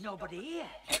because there's nobody here.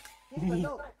 Yes, but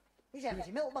look. These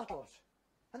empty milk bottles.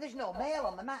 And there's no mail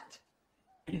on the mat.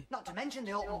 Not to mention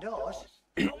the open doors.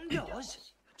 Open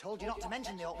doors? I told you not to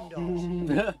mention the open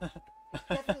doors.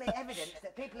 Definitely evidence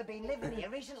that people have been living here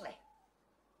recently.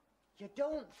 You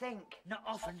don't think... Not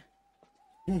often.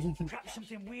 Perhaps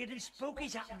something weird and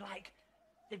spooky's happened, like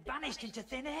they've vanished into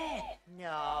thin air.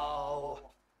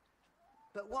 No.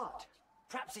 But what?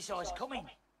 Perhaps they saw us coming.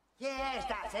 Yes,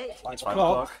 that's it. It's 5 5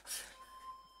 o'clock.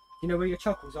 You know where your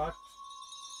chuckles are?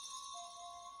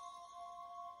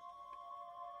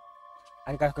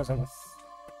 I got goes on this.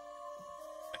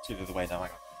 Actually, the other way now.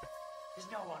 Hang on.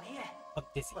 There's no one here.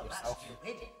 Busy Well, that's yourself.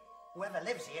 stupid. Whoever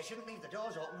lives here shouldn't leave the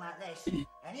doors open like this.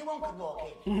 Anyone could walk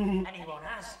in. Anyone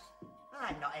has.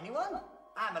 I'm not anyone.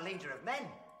 I'm a leader of men.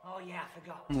 Oh yeah, I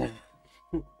forgot.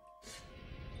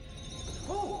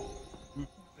 Ooh,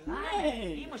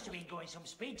 Blimey, he must have been going some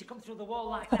speed to come through the wall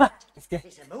like that.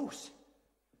 it's a moose.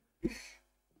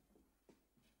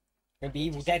 Gonna be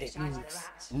Evil Dead, it Besides the moves.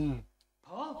 rats.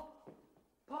 Paul?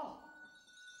 Paul?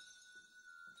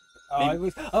 Oh,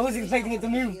 I was expecting it to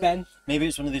move, Ben. Maybe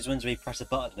it's one of these ones where you press a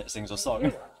button and it sings a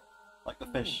song. Like the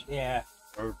fish. Yeah.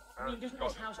 Or I mean, doesn't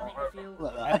this house make you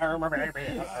feel... like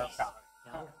that.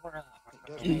 No. It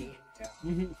does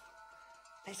me.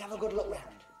 Let's have a good look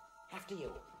round. After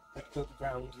you. Look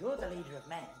round. You're the leader of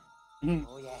men.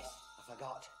 Oh yes, I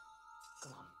forgot.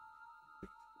 Come on.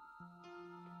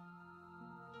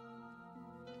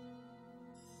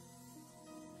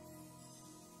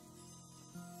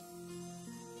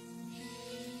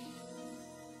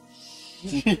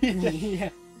 Yeah.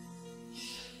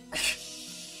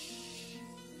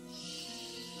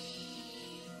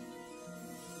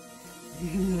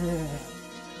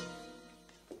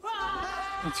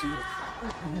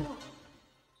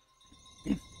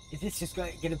 Is this just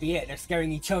gonna be it? They're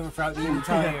scaring each other throughout the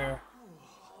entire...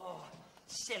 Oh,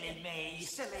 silly me,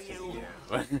 silly you.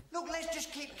 Look, let's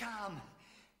just keep calm.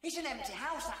 It's an empty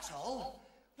house, that's all.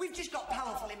 We've just got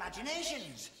powerful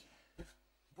imaginations.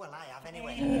 Well, I have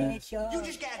anyway. You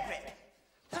just get a grip.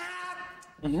 Ah!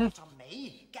 Not on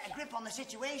me. Get a grip on the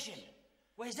situation.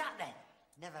 Where's that then?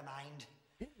 Never mind.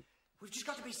 We've just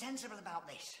got to be sensible about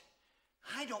this.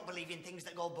 I don't believe in things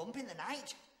that go bump in the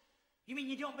night. You mean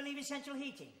you don't believe in central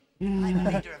heating? I'm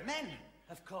a leader of men.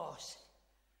 Of course.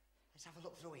 Let's have a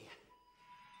look through here.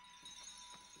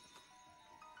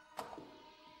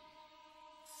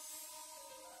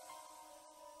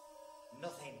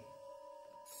 Nothing.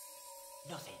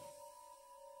 Nothing.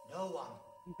 No one.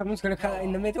 Someone's gonna cut it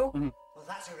in the middle? Well,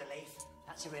 that's a relief.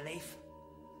 That's a relief.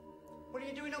 What are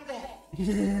you doing up there?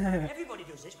 Everybody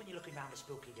does this when you're looking round the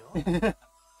spooky door.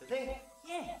 Do they?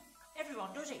 Yeah,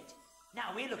 everyone does it.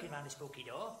 Now we're looking round the spooky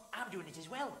door. I'm doing it as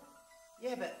well.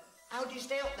 Yeah, but how do you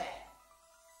stay up there?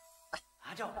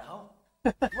 I don't know.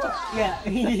 Yeah,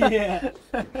 yeah.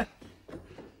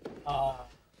 Well,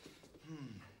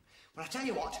 I tell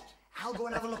you what. I'll go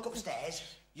and have a look upstairs.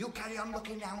 You carry on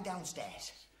looking round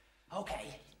downstairs.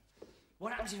 Okay.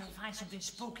 What happens if I find something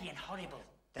spooky and horrible?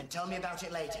 Then tell me about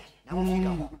it later. Now off you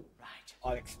go. Right.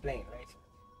 I'll explain later.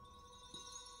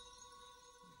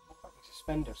 I've got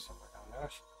suspenders somewhere down there.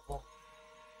 Well,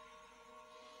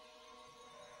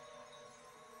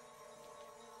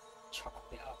 chuckle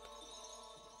it up.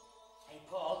 Hey,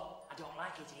 Paul, I don't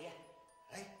like it here.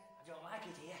 Hey? I don't like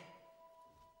it here.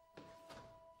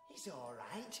 It's all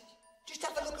right. Just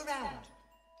have a look around.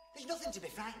 There's nothing to be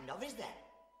frightened of, is there?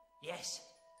 Yes.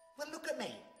 Well, look at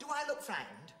me. Do I look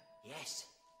frightened? Yes.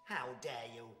 How dare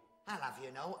you? I'll have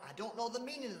you know, I don't know the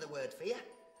meaning of the word fear.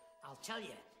 I'll tell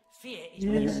you. Fear is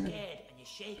when you're scared and you're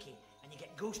shaky and you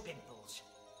get goose pimples.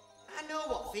 I know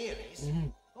what fear is.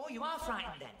 Oh, you are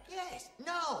frightened then? Yes.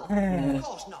 No. Of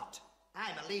course not.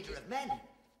 I'm a leader of men.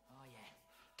 Oh, yeah.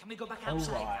 Can we go back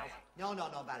outside now?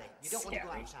 No, Barry. You don't want to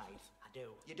go outside. I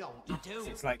do. You don't? I do.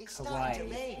 It's like It's starting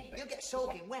to kawaii. rain. You'll get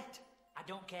soaking wet. I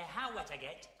don't care how wet I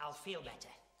get, I'll feel better.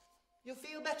 You'll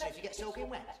feel better if you get soaking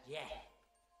wet? Yeah.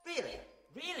 Really?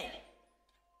 Really?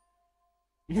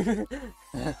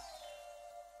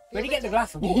 Where'd you get the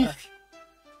glass of water?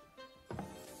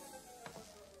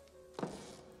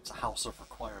 It's a house of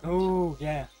requirement. Oh,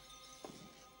 yeah.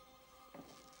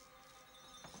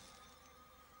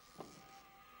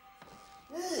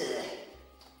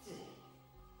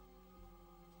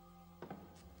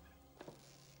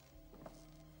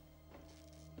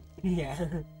 Yeah.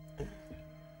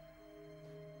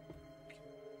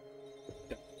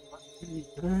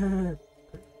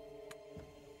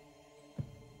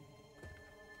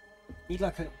 Need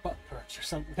like a butt perch or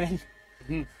something.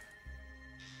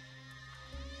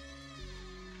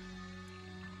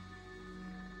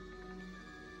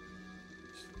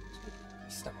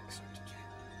 Stomach starts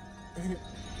again.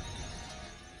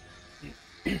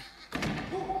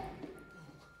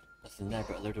 Nothing there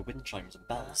but a load of wind chimes and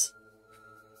bells.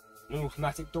 An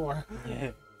automatic door.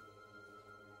 Yeah.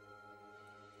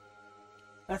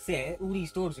 That's it. All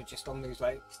these doors are just on those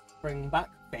like spring back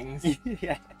things.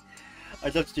 Yeah.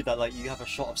 I'd love to do that, like you have a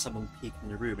shot of someone peeking in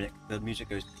the room and the music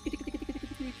goes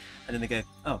and then they go,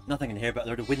 oh, nothing in here but a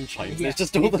load of wind chimes. Yeah, It's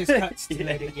just all it the just cuts to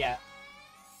yeah. it, yeah.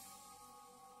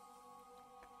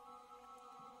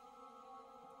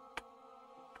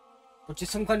 Or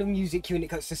just some kind of music cue and it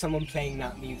cuts to someone playing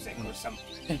that music or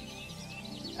something.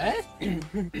 Eh?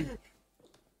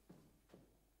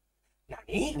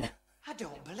 Nanny? I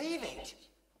don't believe it.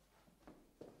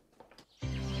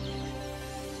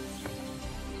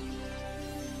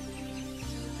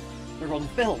 We're on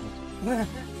film.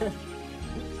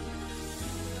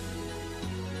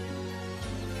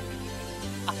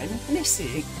 I'm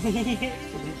missing.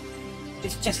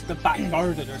 It's just the back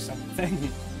garden or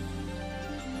something.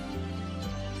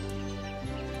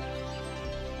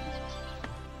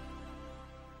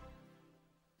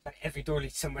 Like every door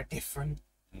leads somewhere different.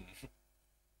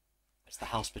 It's the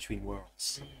house between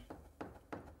worlds.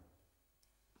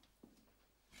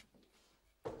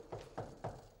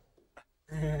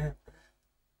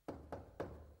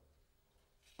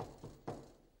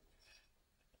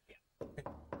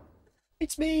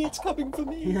 It's me, it's coming for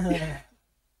me.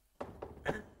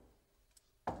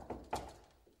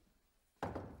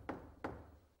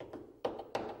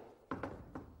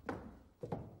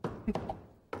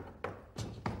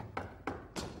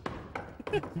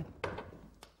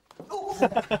 Oh,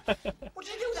 what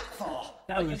did you do that for?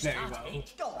 That was very well.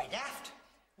 Don't be daft.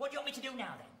 What do you want me to do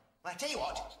now then? Well, I tell you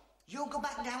what, you go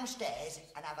back downstairs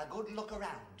and have a good look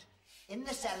around. In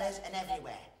the cellars and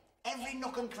everywhere. Every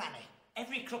nook and cranny.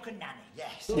 Every crook and nanny.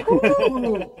 Yes.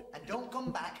 Ooh. And don't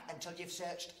come back until you've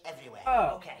searched everywhere.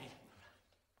 Oh. Okay.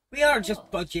 We are just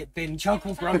budget bin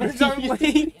Chuckle Brothers, aren't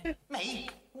we? Me?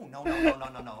 Oh, no,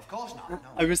 of course not. No.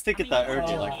 I was thinking that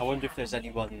earlier, like, I wonder if there's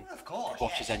anyone Of course, who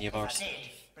watches yes. any of our I stuff did,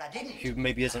 but I didn't. who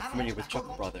maybe isn't familiar with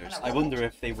Chuckle Brothers. I wonder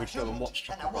if they would go and watch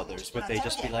Chuckle Brothers. Would they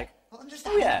just be like,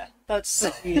 oh yeah, that's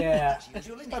Yeah.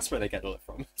 that's where they get it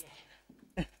from.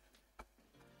 But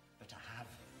I have.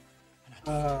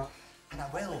 And I did. And I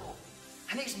will.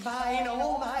 And it's mine,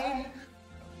 all mine.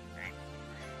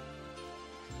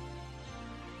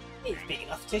 It's big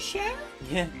enough to share.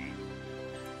 Yeah.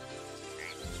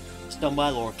 It's done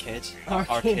well, Orchid.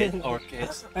 Orchid. Orchid.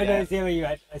 I know, I see where you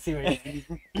went. I see where you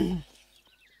went.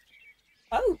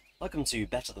 Oh, Welcome to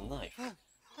Better Than Life.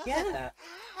 yeah.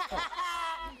 What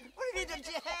have you done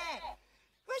to your hair?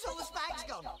 Where's all the spikes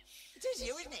gone? It is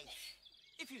you, isn't it?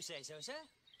 If you say so, sir.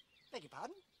 Beg your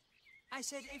pardon? I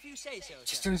said if you say so,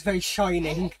 Just sir. was very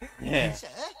shining. Yeah. Sir?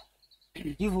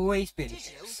 You've always been It is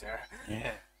here, you. sir.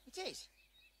 Yeah. It is.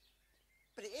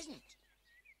 But it isn't.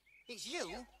 It's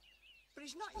you, but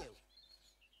it's not you.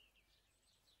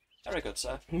 Very good,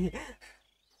 sir. You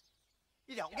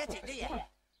don't get it, do you?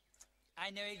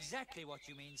 I know exactly what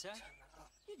you mean, sir.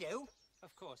 You do?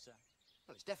 Of course, sir.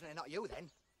 Well, it's definitely not you then.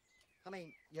 I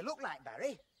mean, you look like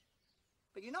Barry,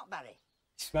 but you're not Barry.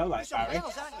 Smell You're like somebody Barry.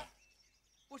 else, aren't you?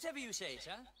 Whatever you say,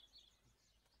 sir.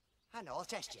 I know, I'll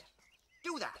test you.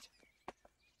 Do that.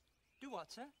 Do what,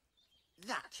 sir?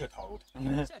 That. Should hold.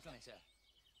 Certainly, sir.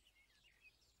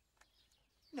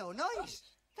 No noise.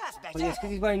 That's better. Well, yes,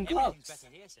 because he's wearing Everything's gloves.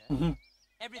 better here, sir.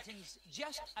 Everything's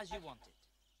just as you want it.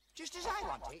 Just as I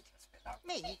want it.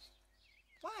 Me?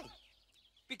 Why?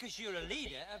 Because you're a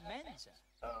leader of men, sir.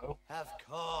 Oh, Of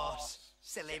course.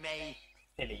 Silly me.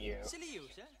 silly you. Silly you,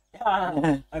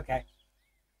 sir. Okay.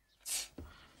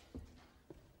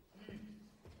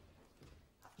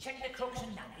 Check the crooks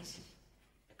and nannies.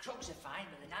 The crooks are fine,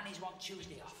 but the nannies want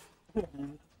Tuesday off.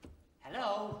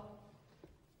 Hello?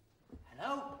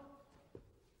 Hello?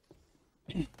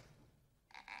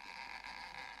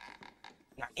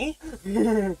 Nanny?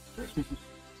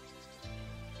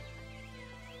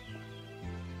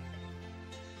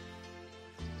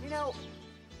 You know,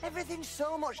 everything's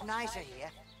so much nicer here.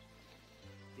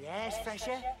 The air's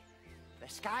fresher. The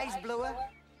sky's bluer.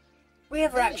 We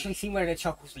ever actually seen where the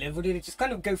Chuckles live, or did it just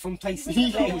kind of go from place to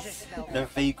place? They're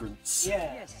vagrants.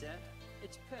 Yeah. Yes, sir.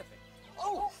 It's perfect.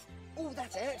 Oh! Oh,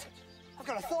 that hurt. I've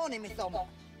got a thorn in my thumb.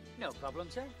 No problem,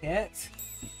 sir. Yes.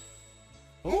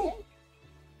 Oh!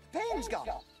 The pain's gone.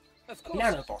 Of course.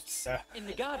 Nanobots, sir. In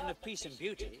the Garden of Peace and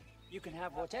Beauty, you can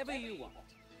have whatever you want.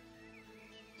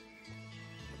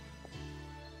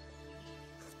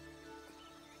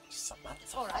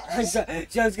 All right. So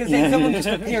I was going to say, someone just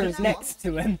appears next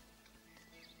to him.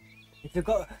 If they've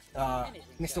got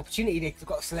missed opportunity, they've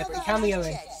got a celebrity How about a cameo nice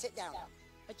in. chair to sit down on?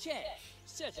 A chair.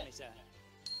 Certainly, sir.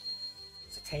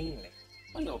 Entertainingly.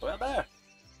 I know about there.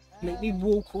 Make me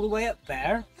walk all the way up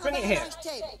there. How Bring it about here. a nice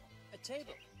table? A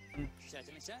table.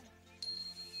 Certainly, sir.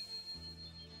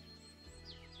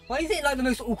 Why is it like the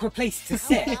most awkward place to How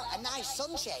sit? about a nice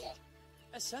sunshade?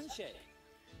 A sunshade.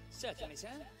 Certainly, sir.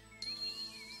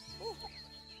 Ooh.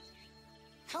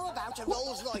 How about a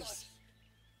Rolls Royce?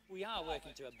 We are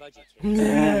working to a budget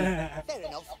here. Fair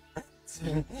enough.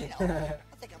 You know,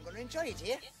 I think I'm going to enjoy it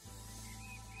here.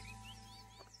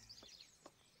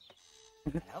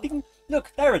 Ding.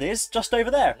 Look, there it is, just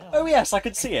over there. Oh yes, I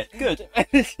can see it. Good.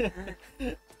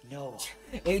 No.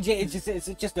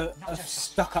 It's just a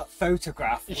stuck-up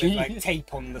photograph with like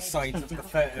tape on the sides of the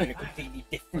photo in a completely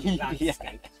different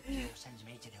landscape. Who sends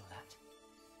me to do that?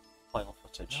 Final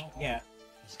footage. Yeah.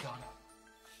 He's gone.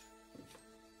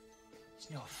 It's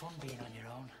no fun being on your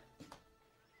own.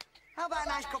 How about a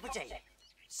nice cup of tea?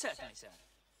 Certainly, sir.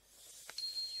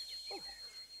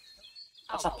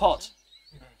 That's a pot.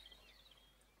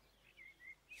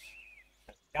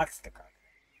 That's the card.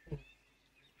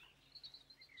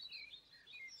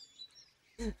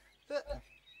 But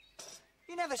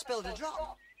you never spilled a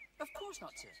drop. Of course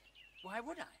not, sir. Why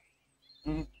would I?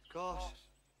 Of course.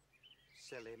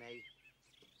 Silly me.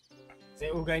 Is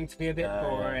it all going to be a bit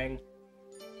boring?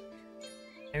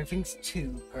 Everything's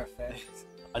too perfect.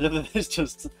 I love that there's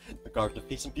just the Garden of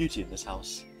Peace and Beauty in this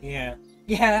house. Yeah.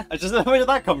 Yeah. I just know where did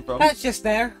that come from? That's just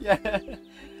there. Yeah.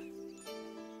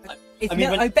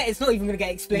 I bet it's not even going to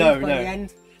get explained by the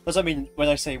end. That's what I mean when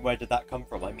I say where did that come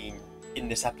from. I mean in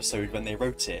this episode when they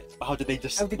wrote it. How did they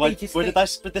just? Where did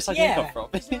this idea come from?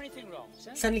 Is there anything wrong,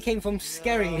 sir? Suddenly came from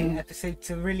scary episode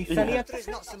to really funny But it's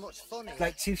episode. not so much funny.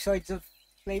 Like two sides of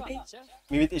maybe. Fine, sir.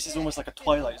 Maybe this is almost like a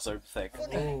Twilight Zone thing.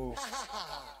 Oh.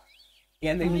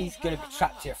 Yeah, maybe he's going to be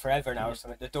trapped here forever now or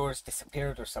something. The door's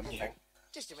disappeared or something.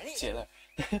 Just a minute. See it there.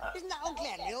 Isn't that Uncle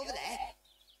Henry over there?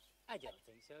 I don't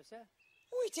think so, sir.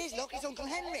 Oh, it is. Look, it's Uncle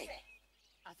Henry.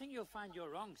 I think you'll find you're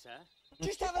wrong, sir.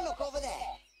 Just have a look over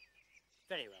there.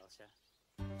 Very well, sir.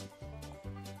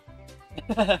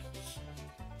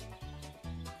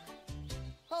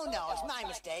 Oh no, it's my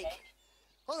mistake.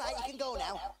 All right, you can go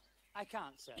now. I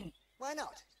can't, sir. Why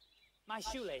not? My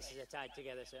shoelaces are tied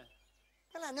together, sir.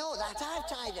 Well, I know that. I've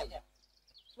tied them.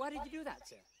 Why did you do that,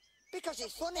 sir? Because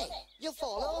it's funny. You'll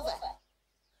fall over.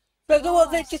 But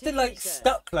what, they're just like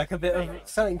stuck like a bit of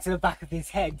something to the back of his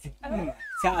head. To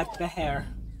add the hair.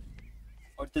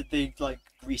 Or did they like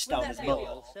grease down his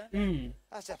mole?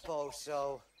 I suppose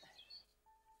so.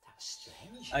 That's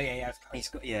strange. Oh yeah, He's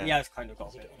got yeah. yeah, it's kind of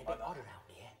got a bit. Getting a bit odd around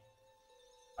here.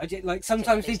 I did like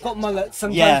sometimes they've got mullets,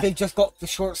 sometimes Yeah. they've just got the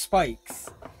short spikes.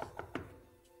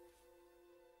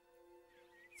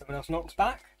 Someone else knocks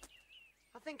back.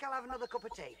 I think I'll have another cup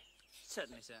of tea.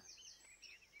 Certainly, sir.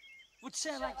 Would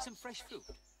sir like some fresh fruit?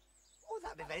 Oh,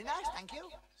 that'd be very nice, thank you.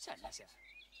 Certainly, sir.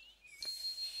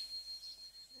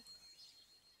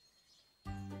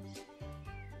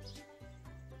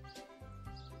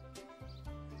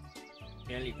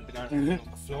 Yeah, leave the banana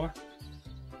on the floor.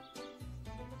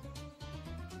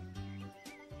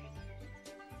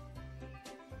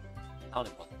 I'll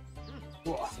have one.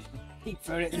 Whoa. Deep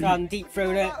throat it, son, deep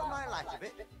throat it. Out of my light a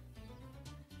bit.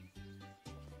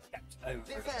 Over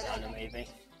the banana, maybe.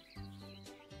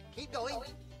 Keep going.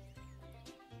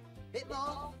 Bit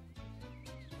more.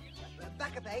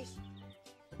 Back a pace.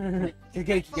 Just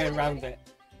keep going around it.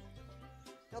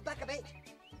 No, back a bit.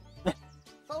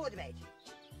 Forward a bit.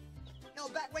 No,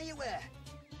 back where you were.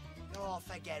 Oh,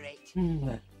 forget it.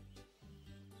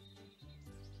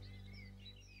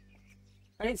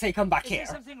 I didn't say come back Is here. there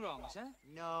something wrong, sir?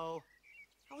 No.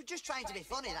 I was just trying to be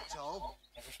funny, that's all.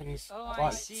 Everything's Oh, right. I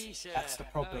see, sir. That's the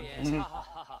problem. Oh, yes. Ha, ha,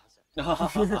 ha, ha,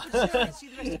 sir. Sir, let's see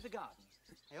the rest of the garden.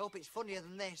 I hope it's funnier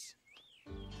than this.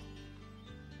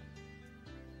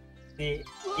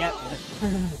 Yep.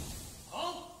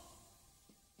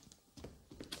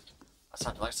 That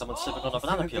sounded like someone slipping on a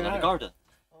banana peel in the garden.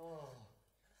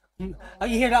 Oh,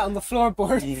 you hear that on the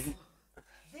floorboard? There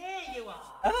you are.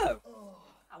 Oh,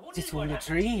 I wondered just what all a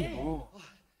happened dream. here.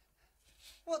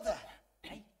 What the?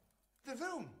 Hey, The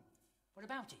room. what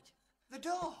about it? The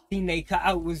door. Scene they cut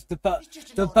out was the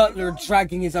just an the ordinary butler room.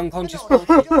 dragging his An unconscious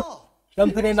ordinary door.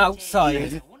 dumping him outside.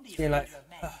 I wonder if Being you like, ever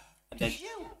met. And then It's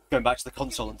you. going back to the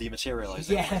console and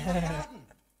dematerializing. yeah. Garden.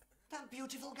 That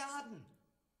beautiful garden.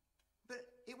 But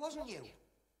it wasn't you.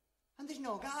 And there's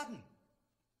no garden.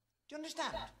 Do you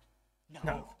understand?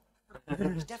 No.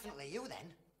 It's definitely you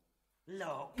then.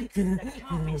 Look, the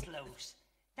carpet's loose.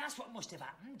 That's what must have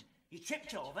happened. You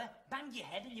tripped over, banged your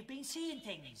head, and you've been seeing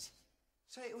things.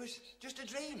 So it was just a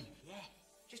dream. Yeah.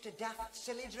 Just a daft,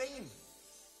 silly dream.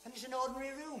 And it's an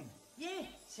ordinary room. Yeah.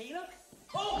 See, look.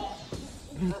 Oh!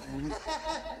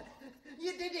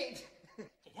 You did it! Did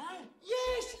I?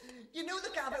 Yes! You knew the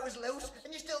carpet was loose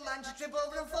and you still managed to trip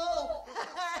over and fall.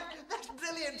 That's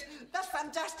brilliant. That's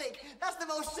fantastic. That's the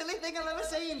most silly thing I've ever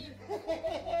seen.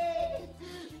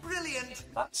 Brilliant.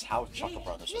 That's how Chuckle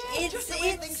Brothers was. Yeah, just the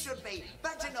way things should be.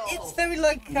 Back to normal. It's very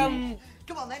like Come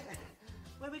on then.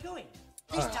 Where are we going?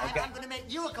 This time I'm going to make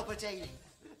you a cup of tea.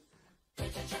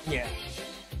 yeah.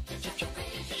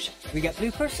 We get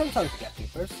bloopers. Sometimes we get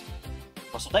bloopers.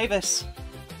 Russell Davis.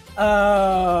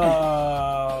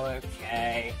 Oh,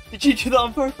 okay. Did you do that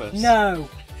on purpose? No.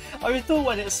 I thought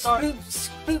when it started.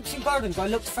 Spooks and Gardens. I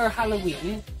looked for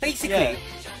Halloween. Basically. Yeah.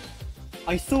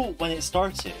 I thought when it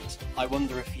started, I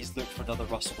wonder if he's looked for another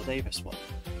Russell Davis one.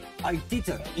 I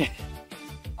didn't. Yeah.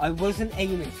 I wasn't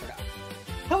aiming for that.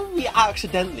 How have we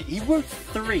accidentally? He wrote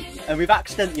 3, and we've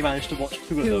accidentally managed to watch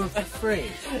 2 Two of of them. the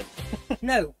 3.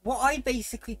 No, what I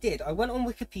basically did, I went on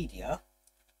Wikipedia,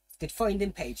 did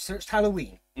finding page, searched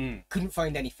Halloween, couldn't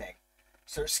find anything.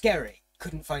 Searched scary,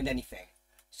 couldn't find anything.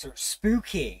 Searched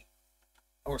spooky,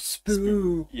 or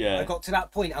spook. Yeah. I got to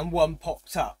that point and one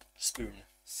popped up. Spoon.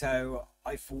 So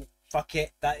I thought, fuck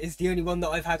it, that is the only one that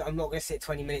I've had. I'm not going to sit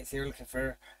 20 minutes here looking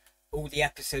for all the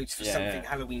episodes for Yeah. something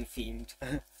Halloween themed.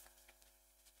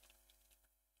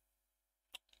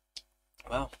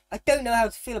 Well, I don't know how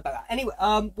to feel about that. Anyway,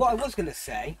 what I was going to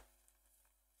say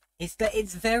is that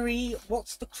it's very...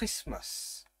 What's the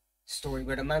Christmas story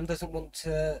where the man doesn't want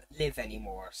to live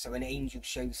anymore, so an angel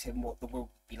shows him what the world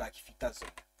would be like if he doesn't.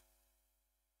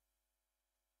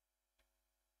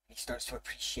 He starts to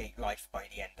appreciate life by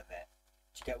the end of it.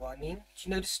 Do you get what I mean? Do you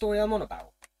know the story I'm on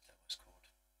about? that was called.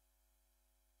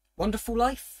 Wonderful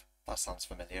Life? That sounds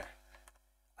familiar.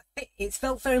 It's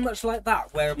felt very much like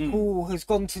that, where Paul has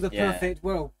gone to the Yeah. perfect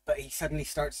world, but he suddenly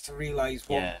starts to realise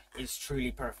what Yeah. is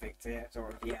truly perfect. Yeah,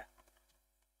 sort of, yeah.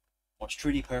 What's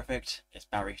truly perfect is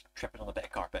Barry tripping on a bit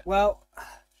of carpet. Well,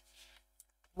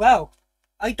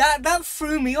 that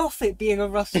threw me off, it being a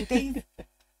Russell Davies.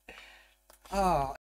 Oh,